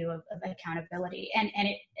view of accountability. And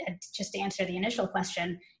it, just to answer the initial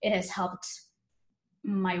question, it has helped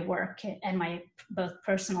my work and my both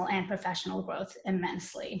personal and professional growth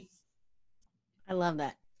immensely. I love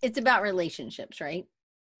that. It's about relationships, right?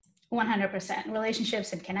 100%.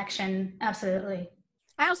 Relationships and connection. Absolutely.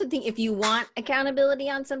 I also think if you want accountability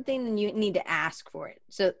on something, then you need to ask for it.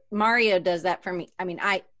 So Mario does that for me. I mean,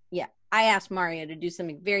 I asked Mario to do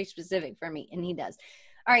something very specific for me, and he does.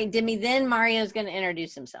 All right, Demi, then Mario's going to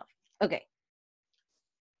introduce himself. Okay.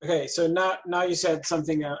 Okay, so now you said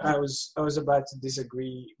something I was about to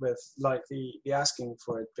disagree with, like the asking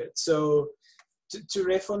for it bit. So to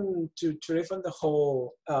riff on the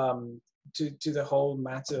whole to the whole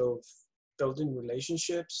matter of building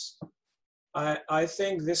relationships, I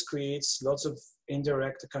think this creates lots of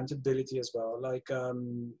indirect accountability as well. Like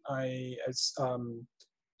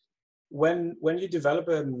when you develop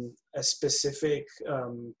a specific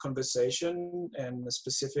conversation and a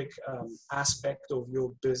specific aspect of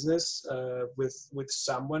your business with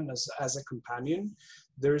someone as a companion,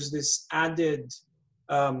 there's this added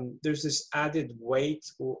weight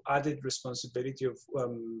or added responsibility of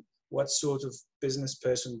what sort of business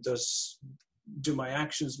person do my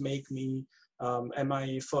actions make me? Am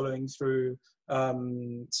I following through?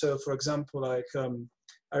 So for example, like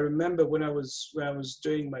I remember when I was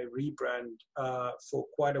doing my rebrand for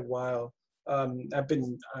quite a while. I've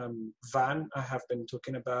been Van. I have been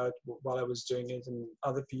talking about while I was doing it, and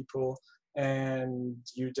other people, and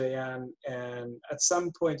you, Diane. And at some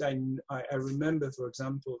point, I remember, for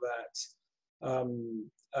example, that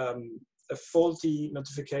a faulty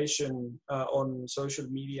notification on social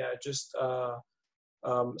media just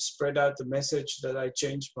spread out the message that I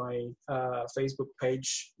changed my Facebook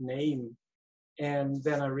page name. And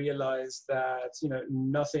then I realized that, you know,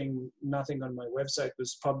 nothing on my website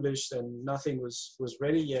was published and nothing was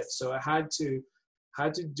ready yet. So I had to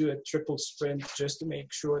do a triple sprint just to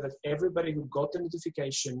make sure that everybody who got the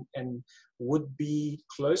notification and would be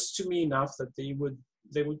close to me enough that they would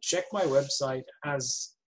check my website,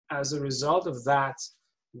 as a result of that,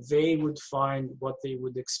 they would find what they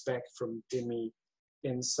would expect from Demi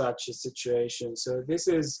in such a situation. So this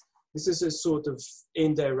is a sort of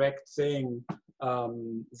indirect thing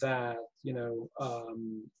that, you know,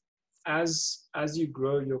 as you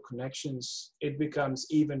grow your connections, it becomes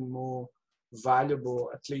even more valuable,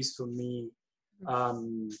 at least for me,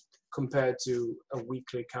 compared to a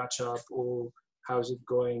weekly catch up or how's it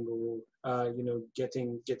going, or you know,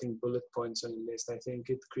 getting bullet points on a list. I think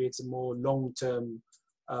it creates a more long-term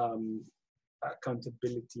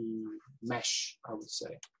accountability mesh, I would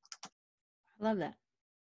say. I love that.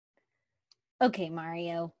 Okay,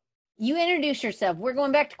 Mario, you introduce yourself. We're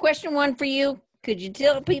going back to question 1 for you. Could you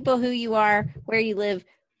tell people who you are, where you live,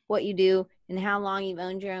 what you do, and how long you've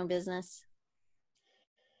owned your own business?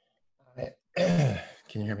 Can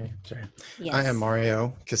you hear me? Sorry. Yes. I am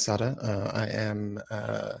Mario Quesada. I am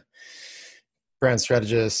a brand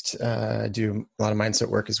strategist. I do a lot of mindset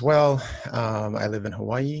work as well. I live in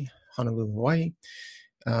Hawaii, Honolulu, Hawaii.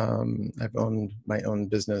 I've owned my own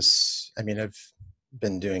business. I mean, I've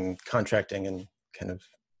been doing contracting and kind of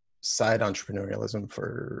side entrepreneurialism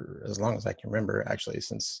for as long as I can remember, actually,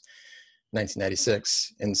 since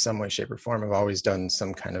 1996. In some way, shape, or form, I've always done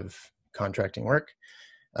some kind of contracting work.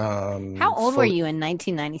 How old were you in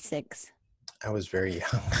 1996? I was very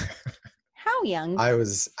young. How young? I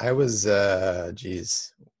was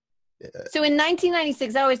geez. So in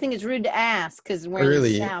 1996, I always think it's rude to ask because we're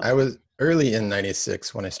early. in the South. I was early in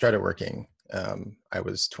 96 when I started working. I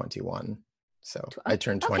was 21. So I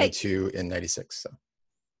turned 22 in 96. So.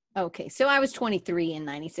 Okay. So I was 23 in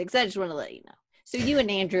 96. I just want to let you know. So you and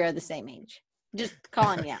Andrew are the same age. Just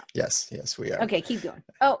calling you out. Yes, we are. Okay, keep going.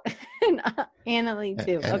 Oh, Annalie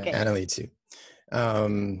too. Okay. Annalie too.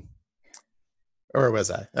 Or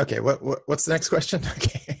was I? Okay, what's the next question?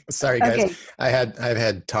 Okay. Sorry guys. Okay. I've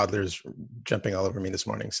had toddlers jumping all over me this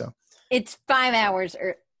morning, so. It's 5 hours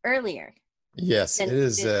earlier. Yes, it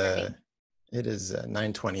is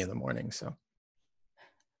 9:20 in the morning, so.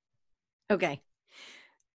 Okay.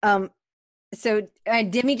 So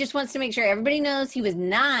Demi just wants to make sure everybody knows he was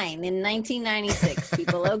 9 in 1996.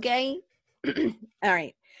 People, okay? All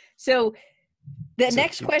right. So the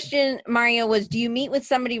next question, Mario, was: do you meet with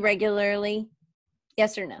somebody regularly?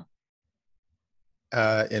 Yes or no?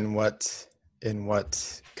 In what in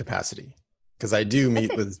what capacity? Because I do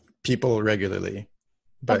meet with people regularly,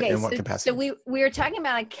 but in what capacity? So we were talking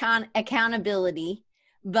about accountability,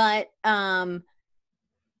 but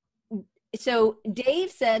so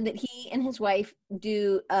Dave said that he and his wife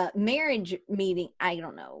do a marriage meeting. I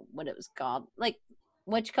don't know what it was called. Like,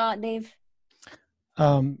 what you call it, Dave?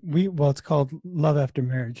 It's called Love After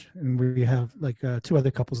Marriage, and we have like 2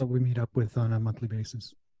 other couples that we meet up with on a monthly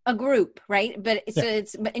basis. A group, right? But so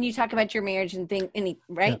Yeah. and you talk about your marriage and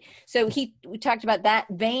right? Yeah. So we talked about that.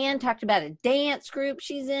 Van talked about a dance group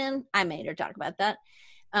she's in. I made her talk about that.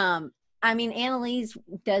 I mean, Annalise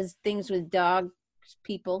does things with dog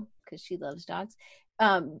people because she loves dogs.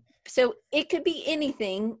 So it could be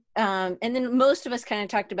anything. And then most of us kind of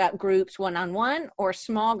talked about groups one-on-one or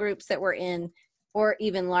small groups that we're in, or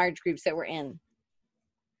even large groups that we're in.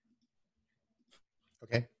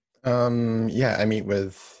 Okay. Yeah, I meet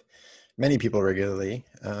with many people regularly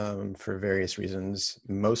for various reasons,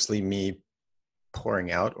 mostly me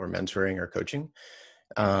pouring out or mentoring or coaching.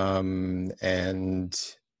 And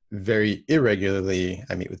very irregularly,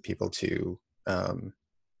 I meet with people to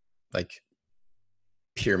like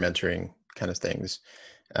peer mentoring kind of things.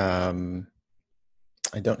 I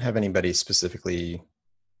don't have anybody specifically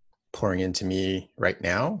pouring into me right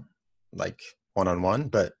now, like one-on-one,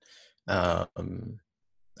 but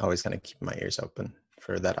always kind of keep my ears open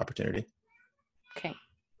for that opportunity.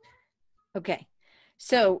 Okay.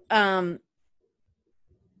 So, and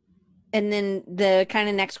then the kind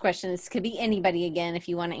of next question, this could be anybody again, if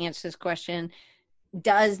you want to answer this question.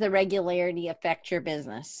 Does the regularity affect your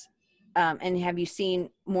business? And have you seen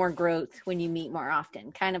more growth when you meet more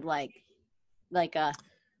often? Kind of like a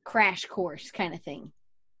crash course kind of thing.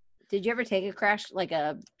 Did you ever take a like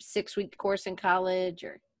a 6-week course in college?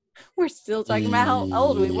 Or we're still talking about how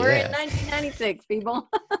old we were in 1996, people.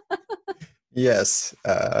 Yes.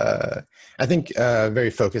 I think very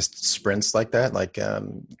focused sprints like that, like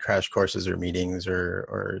crash courses or meetings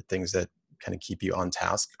or things that kind of keep you on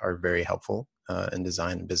task are very helpful in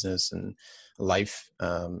design and business and life.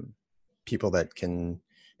 People that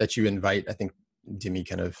you invite, I think Demi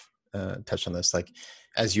kind of touched on this, like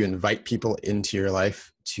as you invite people into your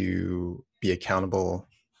life to be accountable,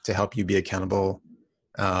 to help you be accountable,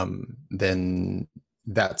 then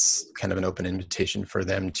that's kind of an open invitation for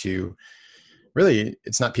them to really,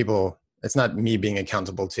 it's not me being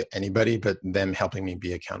accountable to anybody, but them helping me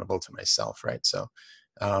be accountable to myself. Right. So,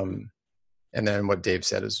 and then what Dave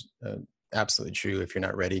said is absolutely true. If you're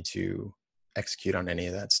not ready to execute on any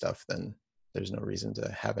of that stuff, then there's no reason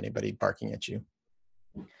to have anybody barking at you.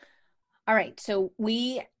 All right. So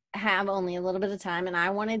we have only a little bit of time, and I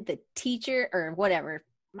wanted the teacher or whatever.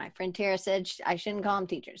 My friend Tara said I shouldn't call them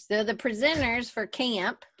teachers. They're the presenters for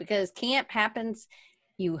camp, because camp happens.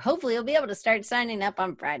 You hopefully will be able to start signing up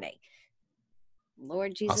on Friday.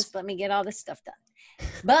 Lord Jesus, awesome. Let me get all this stuff done.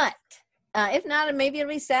 But if not, maybe it'll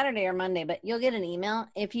be Saturday or Monday, but you'll get an email.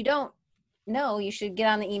 If you don't know, you should get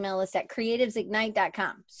on the email list at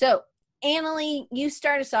creativesignite.com. So Annalie, you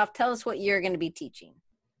start us off. Tell us what you're going to be teaching.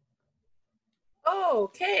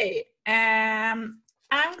 Okay.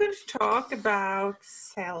 I'm going to talk about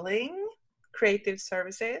selling creative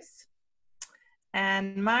services.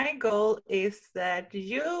 And my goal is that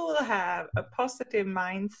you will have a positive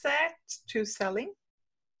mindset to selling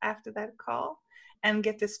after that call and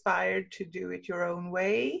get inspired to do it your own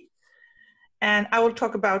way. And I will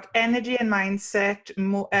talk about energy and mindset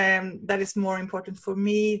that is more important for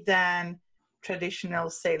me than traditional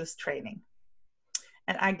sales training.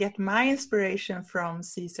 And I get my inspiration from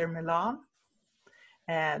Cesar Millan,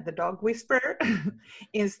 the dog whisperer,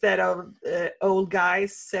 instead of old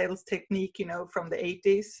guys sales technique, from the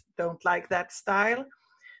 80s. Don't like that style.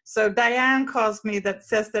 So Diane calls me that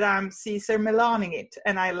says that I'm Cesar Millaning it,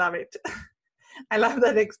 and I love it. I love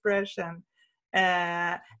that expression.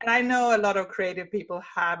 And I know a lot of creative people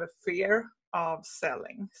have a fear of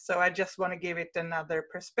selling. So I just want to give it another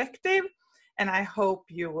perspective. And I hope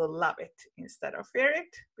you will love it instead of fear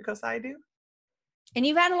it, because I do. And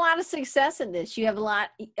you've had a lot of success in this. You have a lot.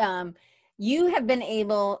 You have been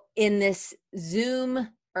able in this Zoom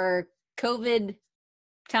or COVID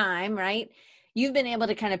time, right? You've been able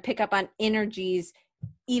to kind of pick up on energies,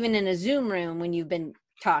 even in a Zoom room when you've been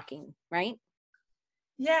talking, right?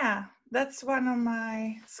 Yeah, that's one of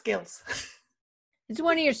my skills. It's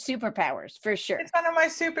one of your superpowers, for sure. It's one of my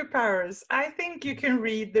superpowers. I think you can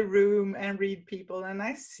read the room and read people, and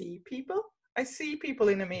I see people. I see people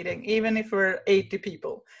in a meeting, even if we're 80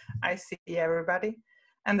 people. I see everybody.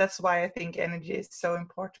 And that's why I think energy is so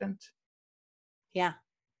important. Yeah,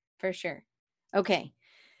 for sure. Okay.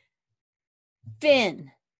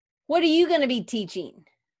 Finn, what are you going to be teaching?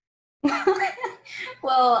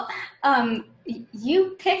 Well,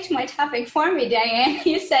 you picked my topic for me, Diane.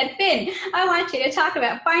 You said, Finn, I want you to talk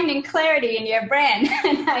about finding clarity in your brand.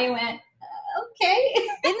 And I went, okay.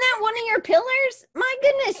 Isn't that one of your pillars? My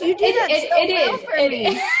goodness, you do that so well for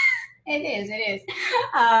me. It is.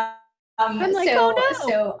 I'm like, oh no.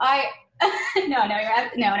 So I, no,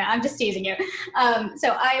 I'm just teasing you. So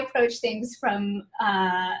I approach things from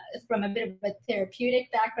a bit of a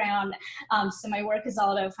therapeutic background. So my work is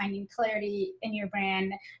all about finding clarity in your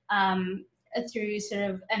brand through sort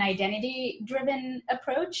of an identity-driven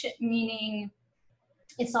approach, meaning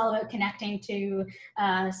it's all about connecting to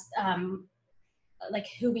like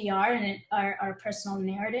who we are and our personal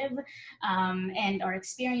narrative and our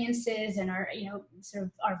experiences and our, sort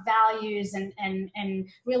of our values and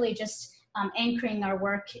really just anchoring our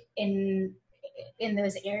work in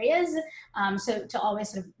those areas. So to always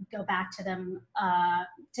sort of go back to them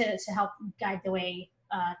to help guide the way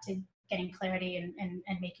to getting clarity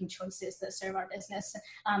and making choices that serve our business.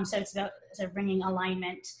 So it's about sort of bringing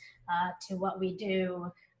alignment to what we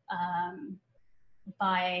do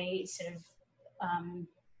by sort of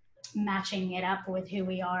matching it up with who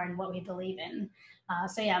we are and what we believe in.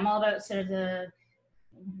 So yeah, I'm all about sort of the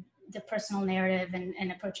personal narrative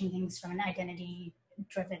and approaching things from an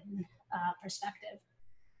identity-driven perspective.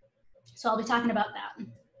 So I'll be talking about that.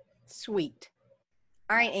 Sweet.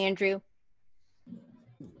 All right, Andrew.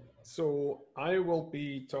 So I will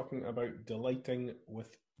be talking about delighting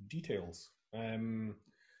with details. And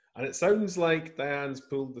it sounds like Diane's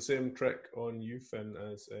pulled the same trick on you, Finn,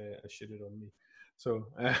 as she did on me. So,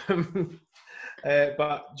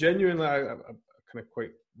 but genuinely, I'm kind of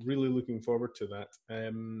quite really looking forward to that.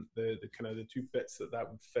 The kind of the two bits that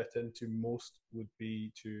would fit into most would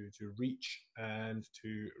be to reach and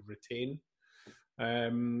to retain.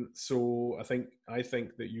 So I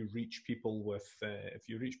think that you reach people with if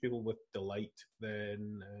you reach people with delight,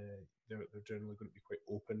 then they're generally going to be quite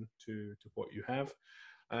open to what you have.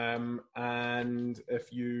 And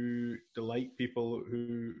if you delight people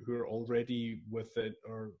who are already with it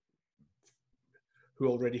or who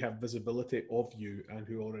already have visibility of you and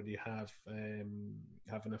who already have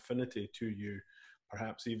an affinity to you,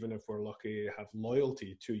 perhaps even if we're lucky, have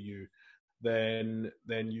loyalty to you, then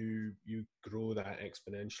you grow that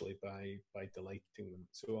exponentially by delighting them.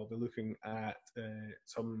 So I'll be looking at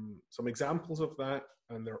some examples of that,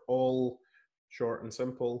 and they're all short and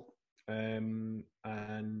simple, and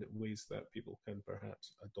ways that people can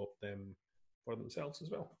perhaps adopt them for themselves as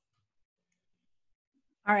well.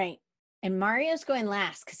 All right. And Mario's going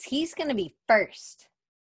last because he's going to be first.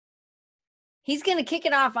 He's going to kick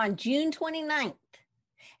it off on June 29th.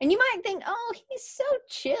 And you might think, oh, he's so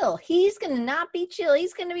chill. He's going to not be chill.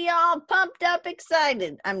 He's going to be all pumped up,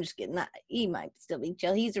 excited. I'm just kidding. He might still be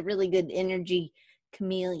chill. He's a really good energy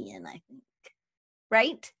chameleon, I think.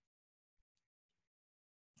 Right?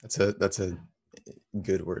 That's a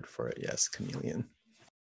good word for it. Yes, chameleon.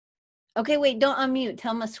 Okay, wait, don't unmute.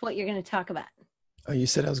 Tell us what you're going to talk about. Oh, you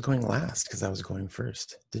said I was going last because I was going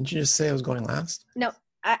first. Didn't you just say I was going last? No,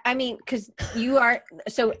 I mean, because you are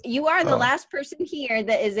the last person here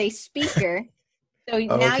that is a speaker. So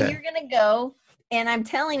now you're going to go, and I'm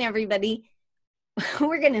telling everybody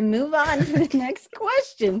we're going to move on to the next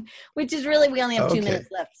question, which is really, we only have 2 minutes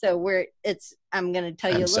left. So I'm going to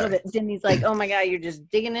tell you a little bit. Denny's like, oh my God, you're just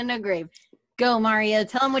digging in a grave. Go, Mario.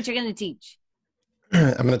 Tell them what you're going to teach.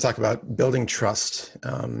 I'm going to talk about building trust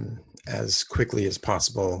as quickly as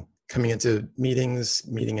possible, coming into meetings,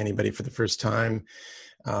 meeting anybody for the first time,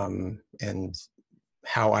 and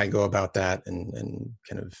how I go about that, and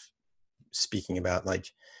kind of speaking about like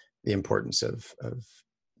the importance of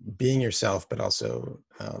being yourself, but also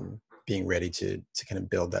being ready to kind of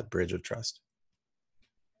build that bridge of trust.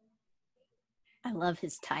 I love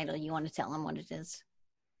his title. You want to tell him what it is?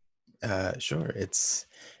 Sure. It's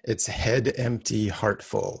Head Empty, Heart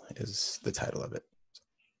Full is the title of it.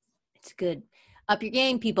 It's good. Up your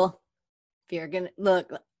game, people. If you're going to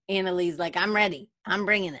look, Annalise like, I'm ready. I'm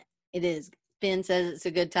bringing it. It is. Finn says it's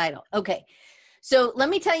a good title. Okay. So let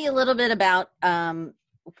me tell you a little bit about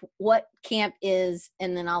what camp is,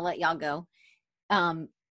 and then I'll let y'all go.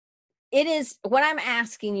 It is, what I'm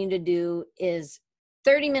asking you to do is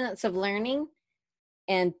 30 minutes of learning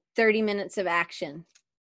and 30 minutes of action.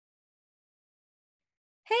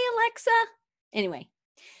 Hey, Alexa. Anyway,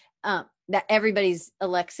 that everybody's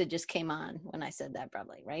Alexa just came on when I said that,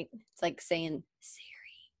 probably, right? It's like saying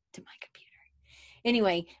Siri to my computer.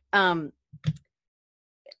 Anyway,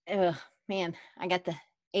 man, I got the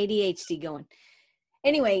ADHD going.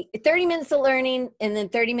 Anyway, 30 minutes of learning and then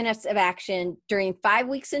 30 minutes of action during 5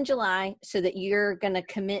 weeks in July, so that you're going to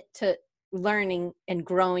commit to learning and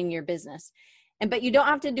growing your business. But you don't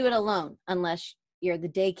have to do it alone unless you're the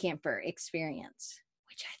day camper experience,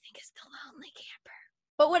 which I think is the lonely camper.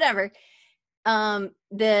 But whatever.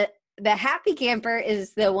 The happy camper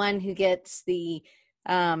is the one who gets the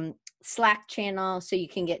Slack channel, so you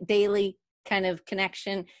can get daily kind of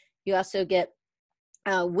connection. You also get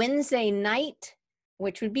Wednesday night,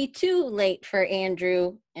 which would be too late for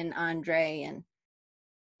Andrew and Andre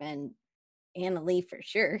and Anna Lee for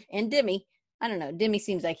sure, and Dimmy. I don't know. Dimmy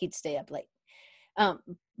seems like he'd stay up late.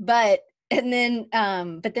 But then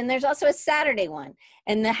there's also a Saturday one,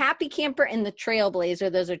 and the Happy Camper and the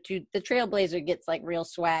Trailblazer. Those are two. The Trailblazer gets like real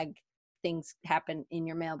swag things happen in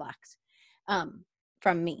your mailbox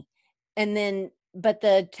from me. But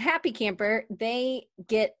the Happy Camper, they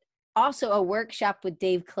get also a workshop with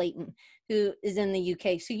Dave Clayton, who is in the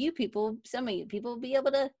UK. So some of you people will be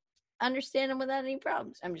able to understand them without any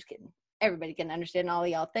problems. I'm just kidding. Everybody can understand all of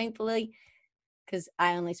y'all, thankfully, because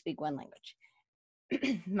I only speak one language.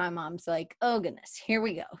 My mom's like, oh goodness, here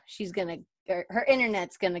we go. Her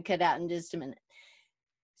internet's gonna cut out in just a minute.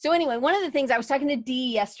 So anyway, one of the things, I was talking to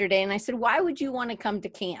Dee yesterday, and I said, why would you want to come to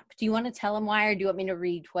camp? Do you want to tell them why, or do you want me to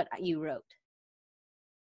read what you wrote?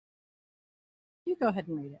 You go ahead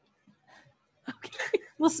and read it. Okay.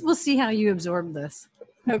 We'll see how you absorb this.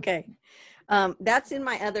 Okay. That's in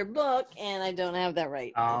my other book, and I don't have that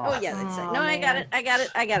right. Oh yeah, that's it. No, man. I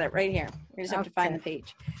got it right here. You just have to find the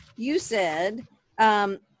page. You said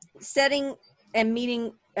setting and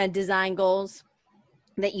meeting design goals,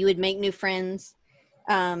 that you would make new friends,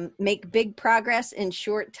 make big progress in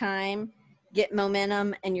short time, get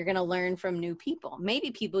momentum, and you're going to learn from new people.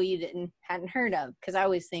 Maybe people you hadn't heard of, because I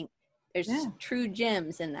always think there's true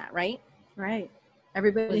gems in that, right? Right.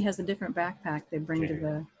 Everybody has a different backpack they bring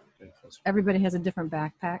to everybody has a different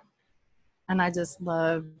backpack, and I just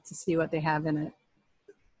love to see what they have in it.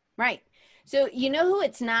 Right. So you know who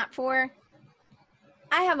it's not for?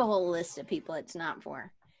 I have a whole list of people it's not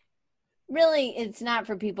for. Really, it's not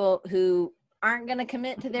for people who aren't going to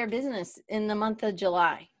commit to their business in the month of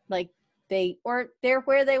July. Like they're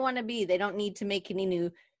where they want to be. They don't need to make any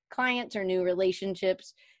new clients or new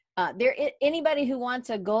relationships. Anybody who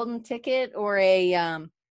wants a golden ticket or a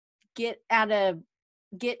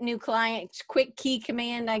get new clients, quick key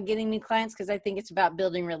command on getting new clients, because I think it's about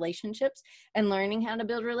building relationships and learning how to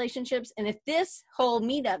build relationships. And if this whole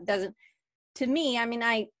meetup doesn't, to me, I mean,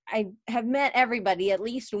 I have met everybody at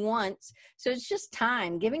least once. So it's just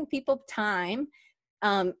time, giving people time.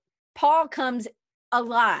 Paul comes a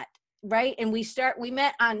lot, right? And we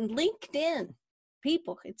met on LinkedIn.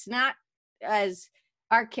 People, it's not as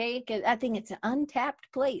archaic. I think it's an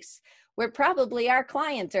untapped place where probably our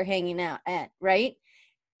clients are hanging out at, right?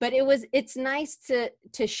 But it's nice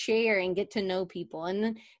to share and get to know people. And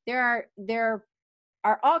then there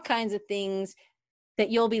are all kinds of things that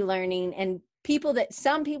you'll be learning, and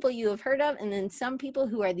some people you have heard of, and then some people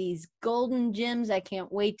who are these golden gems I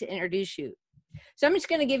can't wait to introduce you. So I'm just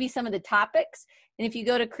going to give you some of the topics. And if you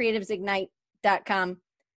go to creativesignite.com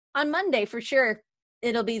on Monday, for sure,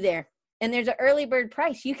 it'll be there. And there's an early bird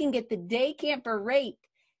price. You can get the day camper rate,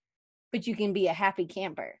 but you can be a happy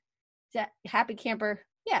camper. Is that happy camper?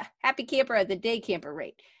 Yeah, happy camper at the day camper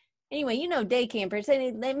rate. Anyway, day campers,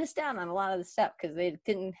 they missed out on a lot of the stuff because they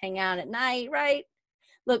didn't hang out at night, right?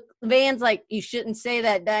 Look, Van's like, you shouldn't say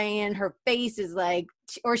that, Diane. Her face is like,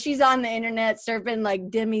 or she's on the internet surfing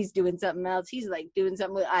like Demi's doing something else. He's like doing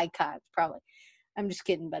something with icons, probably. I'm just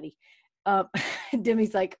kidding, buddy.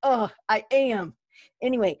 Demi's like, oh, I am.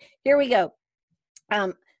 Anyway, here we go.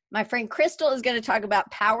 My friend Crystal is going to talk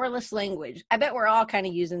about powerless language. I bet we're all kind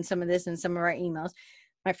of using some of this in some of our emails.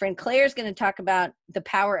 My friend Claire is going to talk about the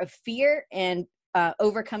power of fear and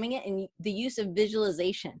overcoming it, and the use of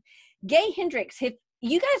visualization. Gay Hendricks,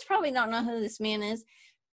 you guys probably don't know who this man is.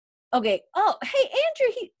 Okay. Oh, hey,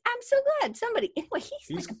 Andrew, I'm so glad somebody, anyway, he's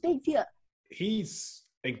like a big deal. He's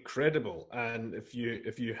incredible. And if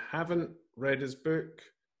you haven't read his book,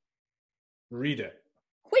 read it.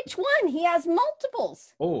 Which one? He has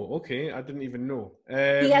multiples. Oh, okay. I didn't even know.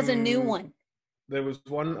 He has a new one. There was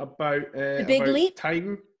one about The Big Leap?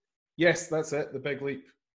 Time. Yes, that's it. The Big Leap.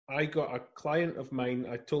 I got a client of mine.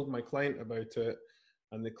 I told my client about it,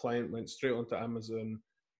 and the client went straight onto Amazon,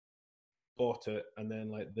 bought it, and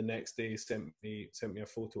then like the next day sent me a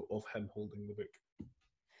photo of him holding the book.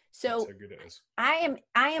 So that's how good it is. I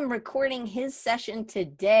am recording his session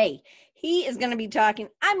today. He is going to be talking.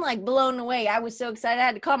 I'm like blown away. I was so excited. I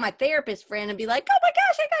had to call my therapist friend and be like, oh my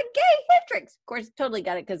gosh, I got Gay Hendricks. Of course, totally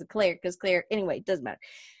got it because of Claire, anyway, it doesn't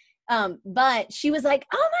matter. But she was like,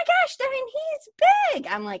 oh my gosh, Diane, he's big.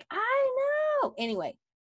 I'm like, I know. Anyway,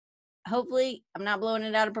 hopefully I'm not blowing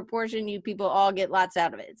it out of proportion. You people all get lots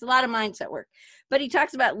out of it. It's a lot of mindset work. But he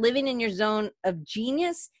talks about living in your zone of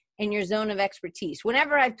genius and your zone of expertise.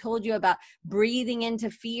 Whenever I've told you about breathing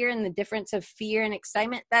into fear and the difference of fear and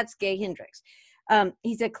excitement, that's Gay Hendricks.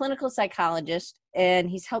 He's a clinical psychologist, and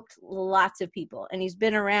he's helped lots of people, and he's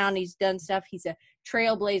been around, he's done stuff. He's a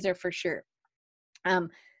trailblazer for sure.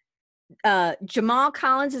 Jamal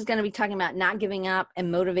Collins is going to be talking about not giving up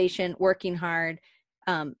and motivation, working hard.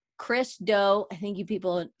 Chris Do, I think you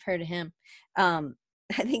people have heard of him.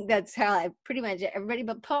 I think that's how I pretty much everybody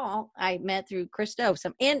but Paul I met through Chris Do.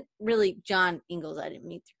 And really John Ingalls I didn't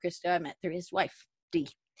meet through Chris Do. I met through his wife, Dee.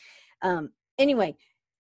 Anyway,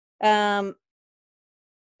 why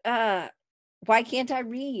can't I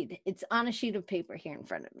read? It's on a sheet of paper here in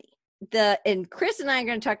front of me. And Chris and I are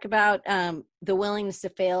going to talk about the willingness to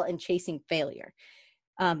fail and chasing failure.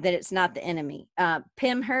 That it's not the enemy.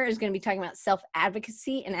 Pim Her is going to be talking about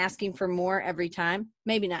self-advocacy and asking for more every time.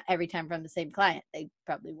 Maybe not every time from the same client. They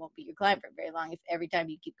probably won't be your client for very long if every time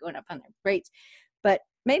you keep going up on their rates. But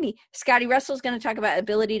maybe. Scotty Russell is going to talk about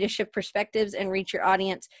ability to shift perspectives and reach your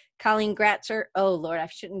audience. Colleen Gratzer. Oh, Lord, I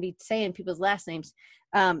shouldn't be saying people's last names.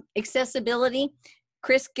 Accessibility.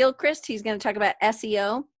 Chris Gilchrist. He's going to talk about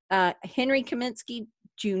SEO. Henry Kaminsky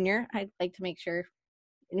Jr. I'd like to make sure.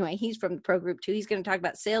 Anyway, he's from the pro group too. He's going to talk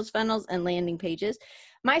about sales funnels and landing pages.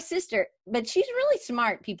 My sister, but she's really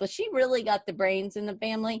smart, people. She really got the brains in the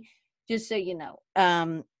family, just so you know.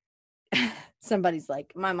 Somebody's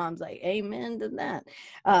like, my mom's like, amen to that.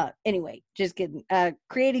 Anyway, just kidding.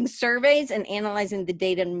 Creating surveys and analyzing the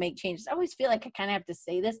data to make changes. I always feel like I kind of have to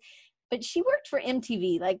say this, but she worked for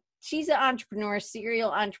MTV. Like, she's an entrepreneur,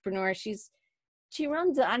 serial entrepreneur. She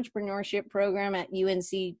runs the entrepreneurship program at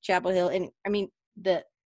UNC Chapel Hill. And I mean,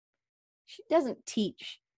 she doesn't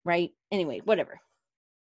teach, right? Anyway, whatever.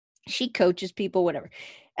 She coaches people, whatever.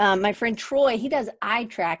 My friend Troy, he does eye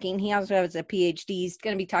tracking. He also has a PhD. He's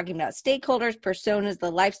going to be talking about stakeholders, personas, the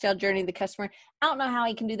lifestyle journey of the customer. I don't know how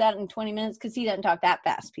he can do that in 20 minutes because he doesn't talk that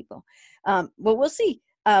fast, people. But we'll see.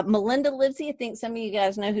 Melinda Livesey, I think some of you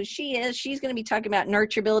guys know who she is. She's going to be talking about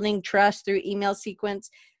nurture building trust through email sequence.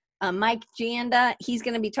 Mike Janda, he's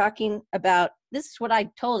going to be talking about, this is what I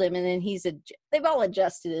told him, and then they've all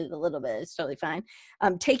adjusted it a little bit. It's totally fine.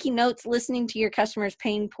 Taking notes, listening to your customers'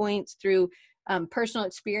 pain points through personal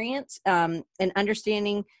experience, and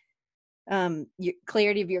understanding your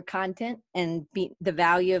clarity of your content and the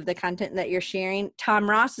value of the content that you're sharing. Tom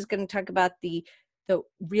Ross is going to talk about the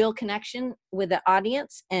real connection with the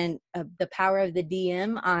audience and the power of the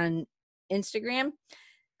DM on Instagram.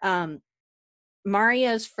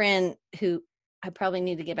 Mario's friend, who I probably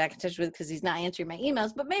need to get back in touch with because he's not answering my emails,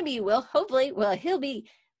 but maybe he will. Hopefully, well, he'll be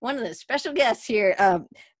one of the special guests here.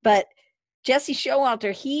 But Jesse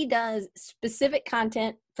Showalter, he does specific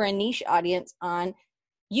content for a niche audience on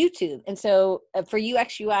YouTube. And so for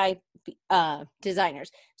UX UI designers.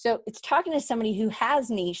 So it's talking to somebody who has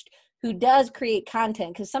niched, who does create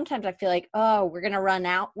content. Because sometimes I feel like, oh, we're going to run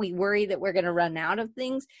out. We worry that we're going to run out of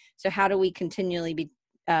things. So how do we continually be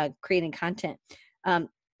creating content?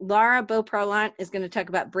 Laura Beauparlant is going to talk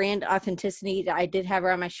about brand authenticity. I did have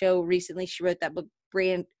her on my show recently. She wrote that book,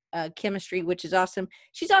 Brand Chemistry, which is awesome.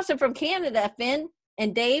 She's also from Canada, Finn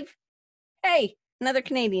and Dave. Hey, another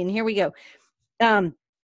Canadian. Here we go.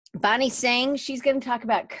 Bonnie Sang, she's going to talk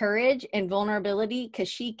about courage and vulnerability because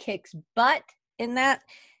she kicks butt in that.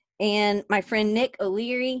 And my friend Nick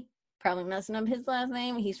O'Leary, probably messing up his last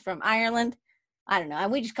name. He's from Ireland. I don't know.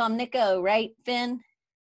 We just call him Nick O, right, Finn?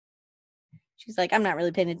 She's like, I'm not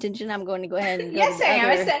really paying attention. I'm going to go ahead and go yes, to I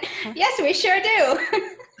am. I said, yes, we sure do.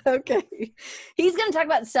 Okay. He's going to talk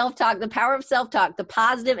about self-talk, the power of self-talk, the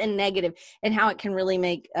positive and negative, and how it can really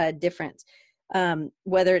make a difference,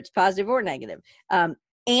 whether it's positive or negative.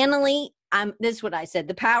 Annalie, this is what I said.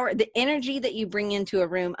 The energy that you bring into a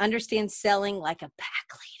room, understand selling like a pack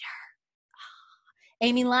leader.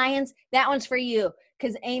 Amy Lyons, that one's for you.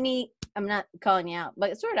 Because Amy, I'm not calling you out,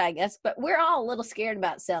 but sort of, I guess. But we're all a little scared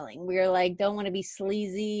about selling. We're like, don't want to be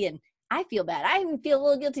sleazy. And I feel bad. I even feel a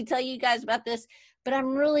little guilty telling you guys about this. But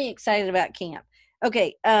I'm really excited about camp.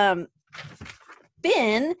 Okay. Ben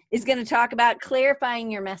is going to talk about clarifying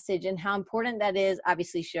your message and how important that is.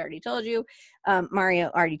 Obviously, she already told you. Mario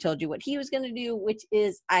already told you what he was going to do, which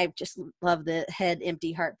is, I just love the head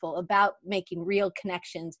empty, heart full, about making real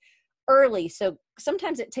connections early. So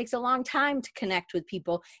sometimes it takes a long time to connect with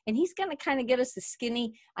people. And he's going to kind of get us the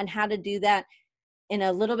skinny on how to do that in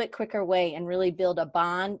a little bit quicker way and really build a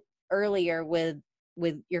bond earlier with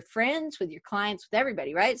your friends, with your clients, with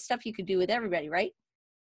everybody, right? Stuff you could do with everybody, right?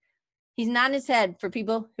 He's nodding his head for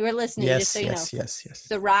people who are listening. Yes, just so you yes, know. yes.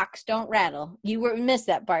 The rocks don't rattle. You missed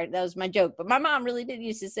that part. That was my joke. But my mom really did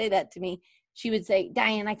used to say that to me. She would say,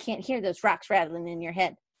 Diane, I can't hear those rocks rattling in your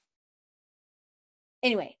head.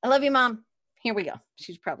 Anyway, I love you, Mom. Here we go.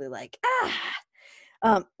 She's probably like,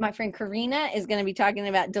 my friend Karina is going to be talking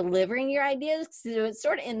about delivering your ideas. So it's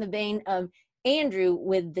sort of in the vein of Andrew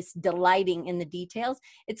with this delighting in the details.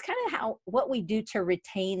 It's kind of what we do to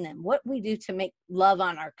retain them, what we do to make love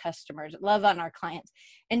on our customers, love on our clients.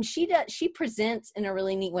 And she presents in a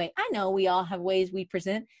really neat way. I know we all have ways we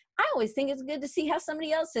present. I always think it's good to see how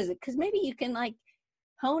somebody else does it, because maybe you can like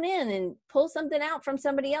hone in and pull something out from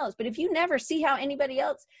somebody else. But if you never see how anybody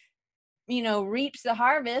else, reaps the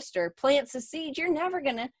harvest or plants the seeds, you're never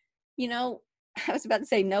gonna, I was about to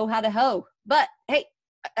say know how to hoe, but hey,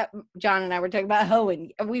 John and I were talking about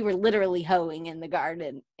hoeing. We were literally hoeing in the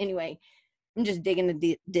garden. Anyway, I'm just digging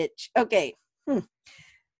the ditch. Okay.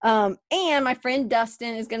 And my friend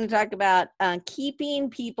Dustin is going to talk about keeping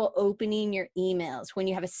people opening your emails when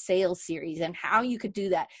you have a sales series and how you could do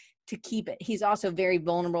that to keep it. He's also very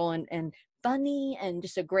vulnerable and funny and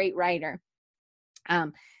just a great writer.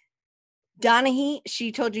 Donahue,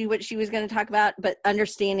 she told you what she was going to talk about, but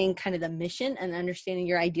understanding kind of the mission and understanding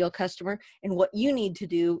your ideal customer and what you need to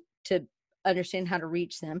do to understand how to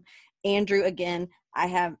reach them. Andrew, again, I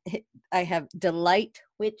have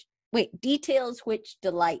details which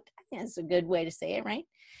delight. I think that's a good way to say it, right?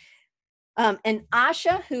 And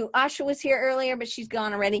Asha was here earlier, but she's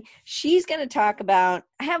gone already. She's going to talk about,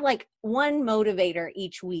 I have like one motivator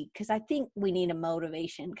each week, because I think we need a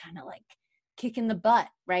motivation, kind of like kick in the butt,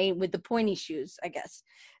 right? With the pointy shoes, I guess,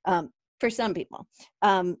 for some people.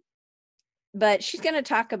 But she's going to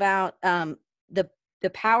talk about the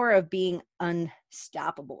power of being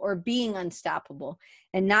unstoppable, or being unstoppable,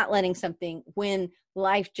 and not letting something, when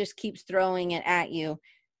life just keeps throwing it at you,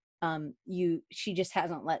 she just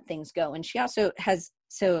hasn't let things go. And she also has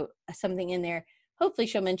something in there, hopefully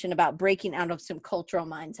she'll mention, about breaking out of some cultural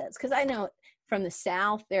mindsets, because I know from the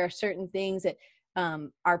South there are certain things that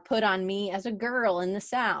are put on me as a girl in the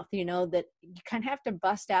South, that you kind of have to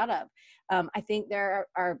bust out of. I think there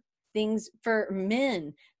are things for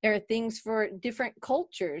men, there are things for different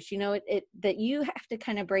cultures, that you have to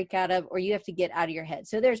kind of break out of, or you have to get out of your head.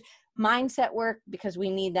 So there's mindset work, because we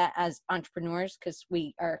need that as entrepreneurs, because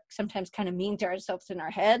we are sometimes kind of mean to ourselves in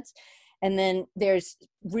our heads. And then there's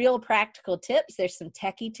real practical tips. There's some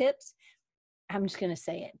techie tips. I'm just going to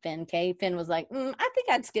say it, Finn. Okay. Finn was like, I think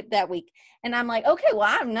I'd skip that week. And I'm like, okay, well,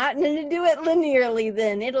 I'm not going to do it linearly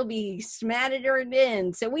then. It'll be smattered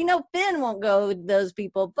in. So we know Finn won't go with those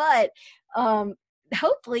people, but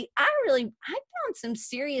hopefully I found some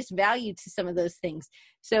serious value to some of those things.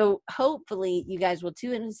 So hopefully you guys will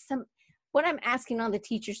too. And what I'm asking all the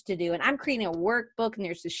teachers to do, and I'm creating a workbook, and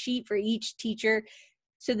there's a sheet for each teacher.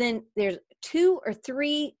 So then there's 2 or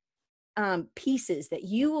 3 pieces that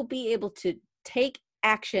you will be able to take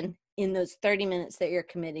action in those 30 minutes that you're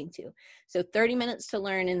committing to. So 30 minutes to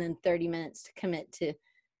learn, and then 30 minutes to commit to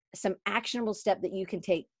some actionable step that you can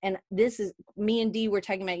take. And this is, me and Dee were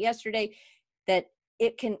talking about yesterday, that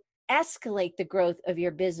it can escalate the growth of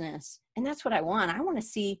your business. And that's what I want. I want to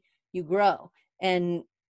see you grow. And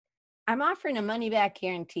I'm offering a money back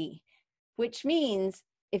guarantee, which means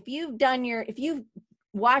if you've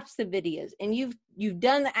watched the videos and you've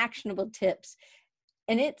done the actionable tips,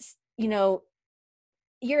 and it's,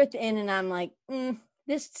 you're at the end and I'm like,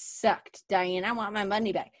 this sucked, Diane, I want my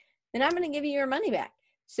money back, then I'm going to give you your money back.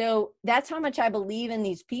 So that's how much I believe in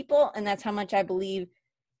these people. And that's how much I believe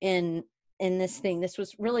in this thing. This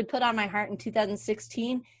was really put on my heart in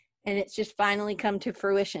 2016, and it's just finally come to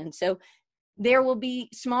fruition. So there will be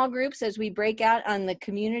small groups as we break out on the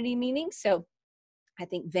community meetings. So I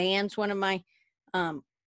think Van's one of my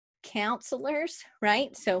counselors,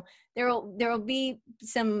 right? So there will be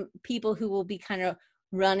some people who will be kind of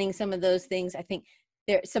running some of those things. I think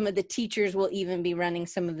some of the teachers will even be running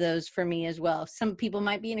some of those for me as well. Some people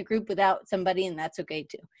might be in a group without somebody, and that's okay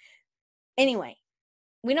too. Anyway,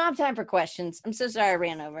 we don't have time for questions. I'm so sorry I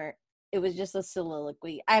ran over. It was just a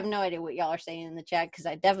soliloquy. I have no idea what y'all are saying in the chat, because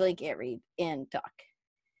I definitely can't read and talk.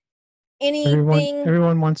 Anything?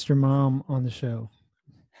 Everyone wants your mom on the show.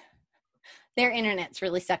 Their internet's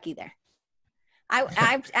really sucky there.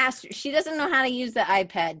 I've asked her. She doesn't know how to use the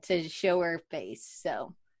iPad to show her face.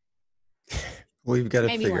 So we've got to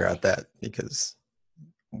figure out that, because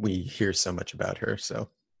we hear so much about her. So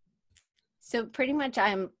pretty much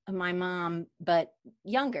I'm my mom, but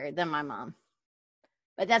younger than my mom.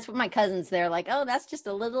 But that's what my cousins, they're like, oh, that's just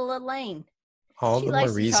a little Elaine. All the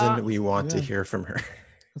more reason we want to hear from her.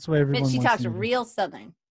 That's why everyone But she wants talks to real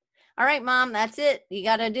Southern. All right, Mom, that's it. You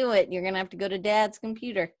got to do it. You're going to have to go to Dad's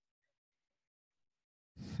computer.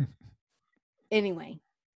 Anyway,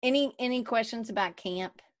 any questions about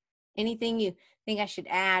camp? Anything you think I should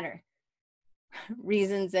add, or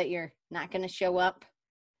reasons that you're not going to show up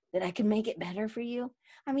that I can make it better for you?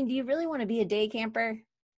 I mean, do you really want to be a day camper?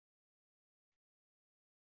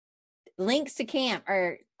 Links to camp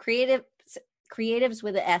are creatives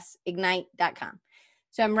with a S, ignite.com.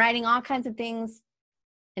 So I'm writing all kinds of things,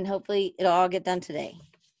 and hopefully it'll all get done today.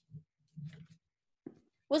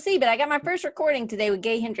 We'll see, but I got my first recording today with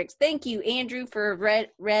Gay Hendricks. Thank you, Andrew, for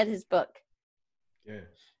read his book. Yeah.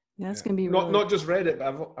 That's going to be not just read it,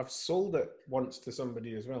 but I've sold it once to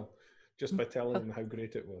somebody as well, just by telling them how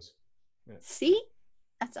great it was. Yeah. See?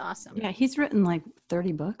 That's awesome. Yeah, he's written like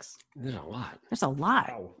 30 books. There's a lot. There's a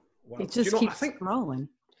lot. Wow. It just keeps rolling.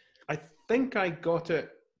 I think I got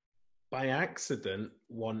it by accident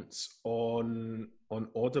once on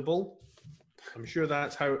Audible. I'm sure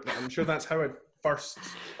that's how it first,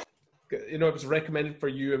 it was recommended for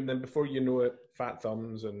you, and then before you know it, Fat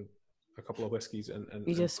Thumbs and a couple of whiskeys, and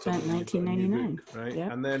you just spent $19.99, right?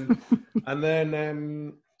 Yep. And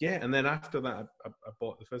then after that, I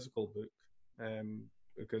bought the physical book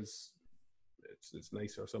because it's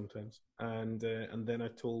nicer sometimes, and then I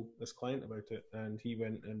told this client about it, and he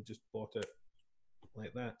went and just bought it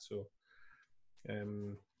like that. So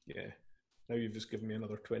now you've just given me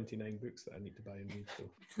another 29 books that I need to buy and read. So.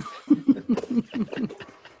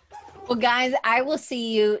 Well, guys, I will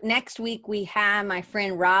see you next week. We have my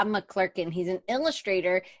friend Rob McClurkin. He's an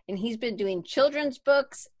illustrator, and he's been doing children's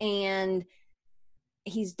books, and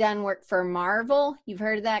he's done work for Marvel. You've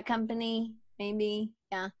heard of that company, maybe?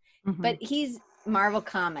 Yeah. Mm-hmm. But he's Marvel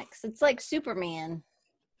Comics. It's like Superman.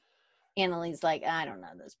 Annalie's like, I don't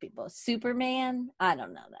know those people. Superman? I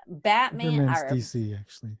don't know that. Batman? Superman's DC,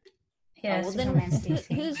 actually. Yeah, well, then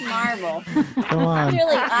who's Marvel? Come on.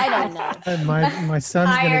 Really, I don't know. My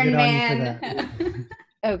son's going to get on you for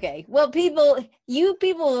that. Okay. Well, you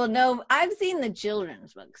people will know. I've seen the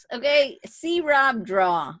children's books. Okay. See Rob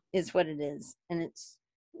draw is what it is. And it's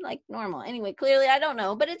like normal. Anyway, clearly I don't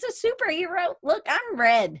know, but it's a superhero. Look, I'm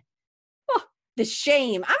red. Oh, the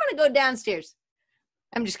shame. I'm going to go downstairs.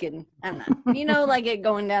 I'm just kidding. I'm not. Like it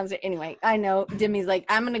going downstairs. Anyway, I know. Demi's like,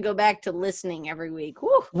 I'm going to go back to listening every week.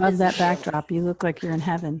 Woo, love that backdrop. You look like you're in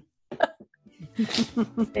heaven.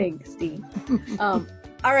 Thanks, Steve. All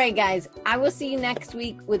right, guys. I will see you next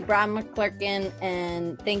week with Rob McClurkin.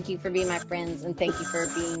 And thank you for being my friends. And thank you for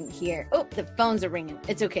being here. Oh, the phones are ringing.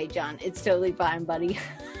 It's okay, John. It's totally fine, buddy.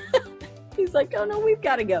 He's like, oh, no, we've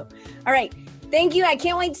got to go. All right. Thank you. I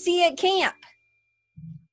can't wait to see you at camp.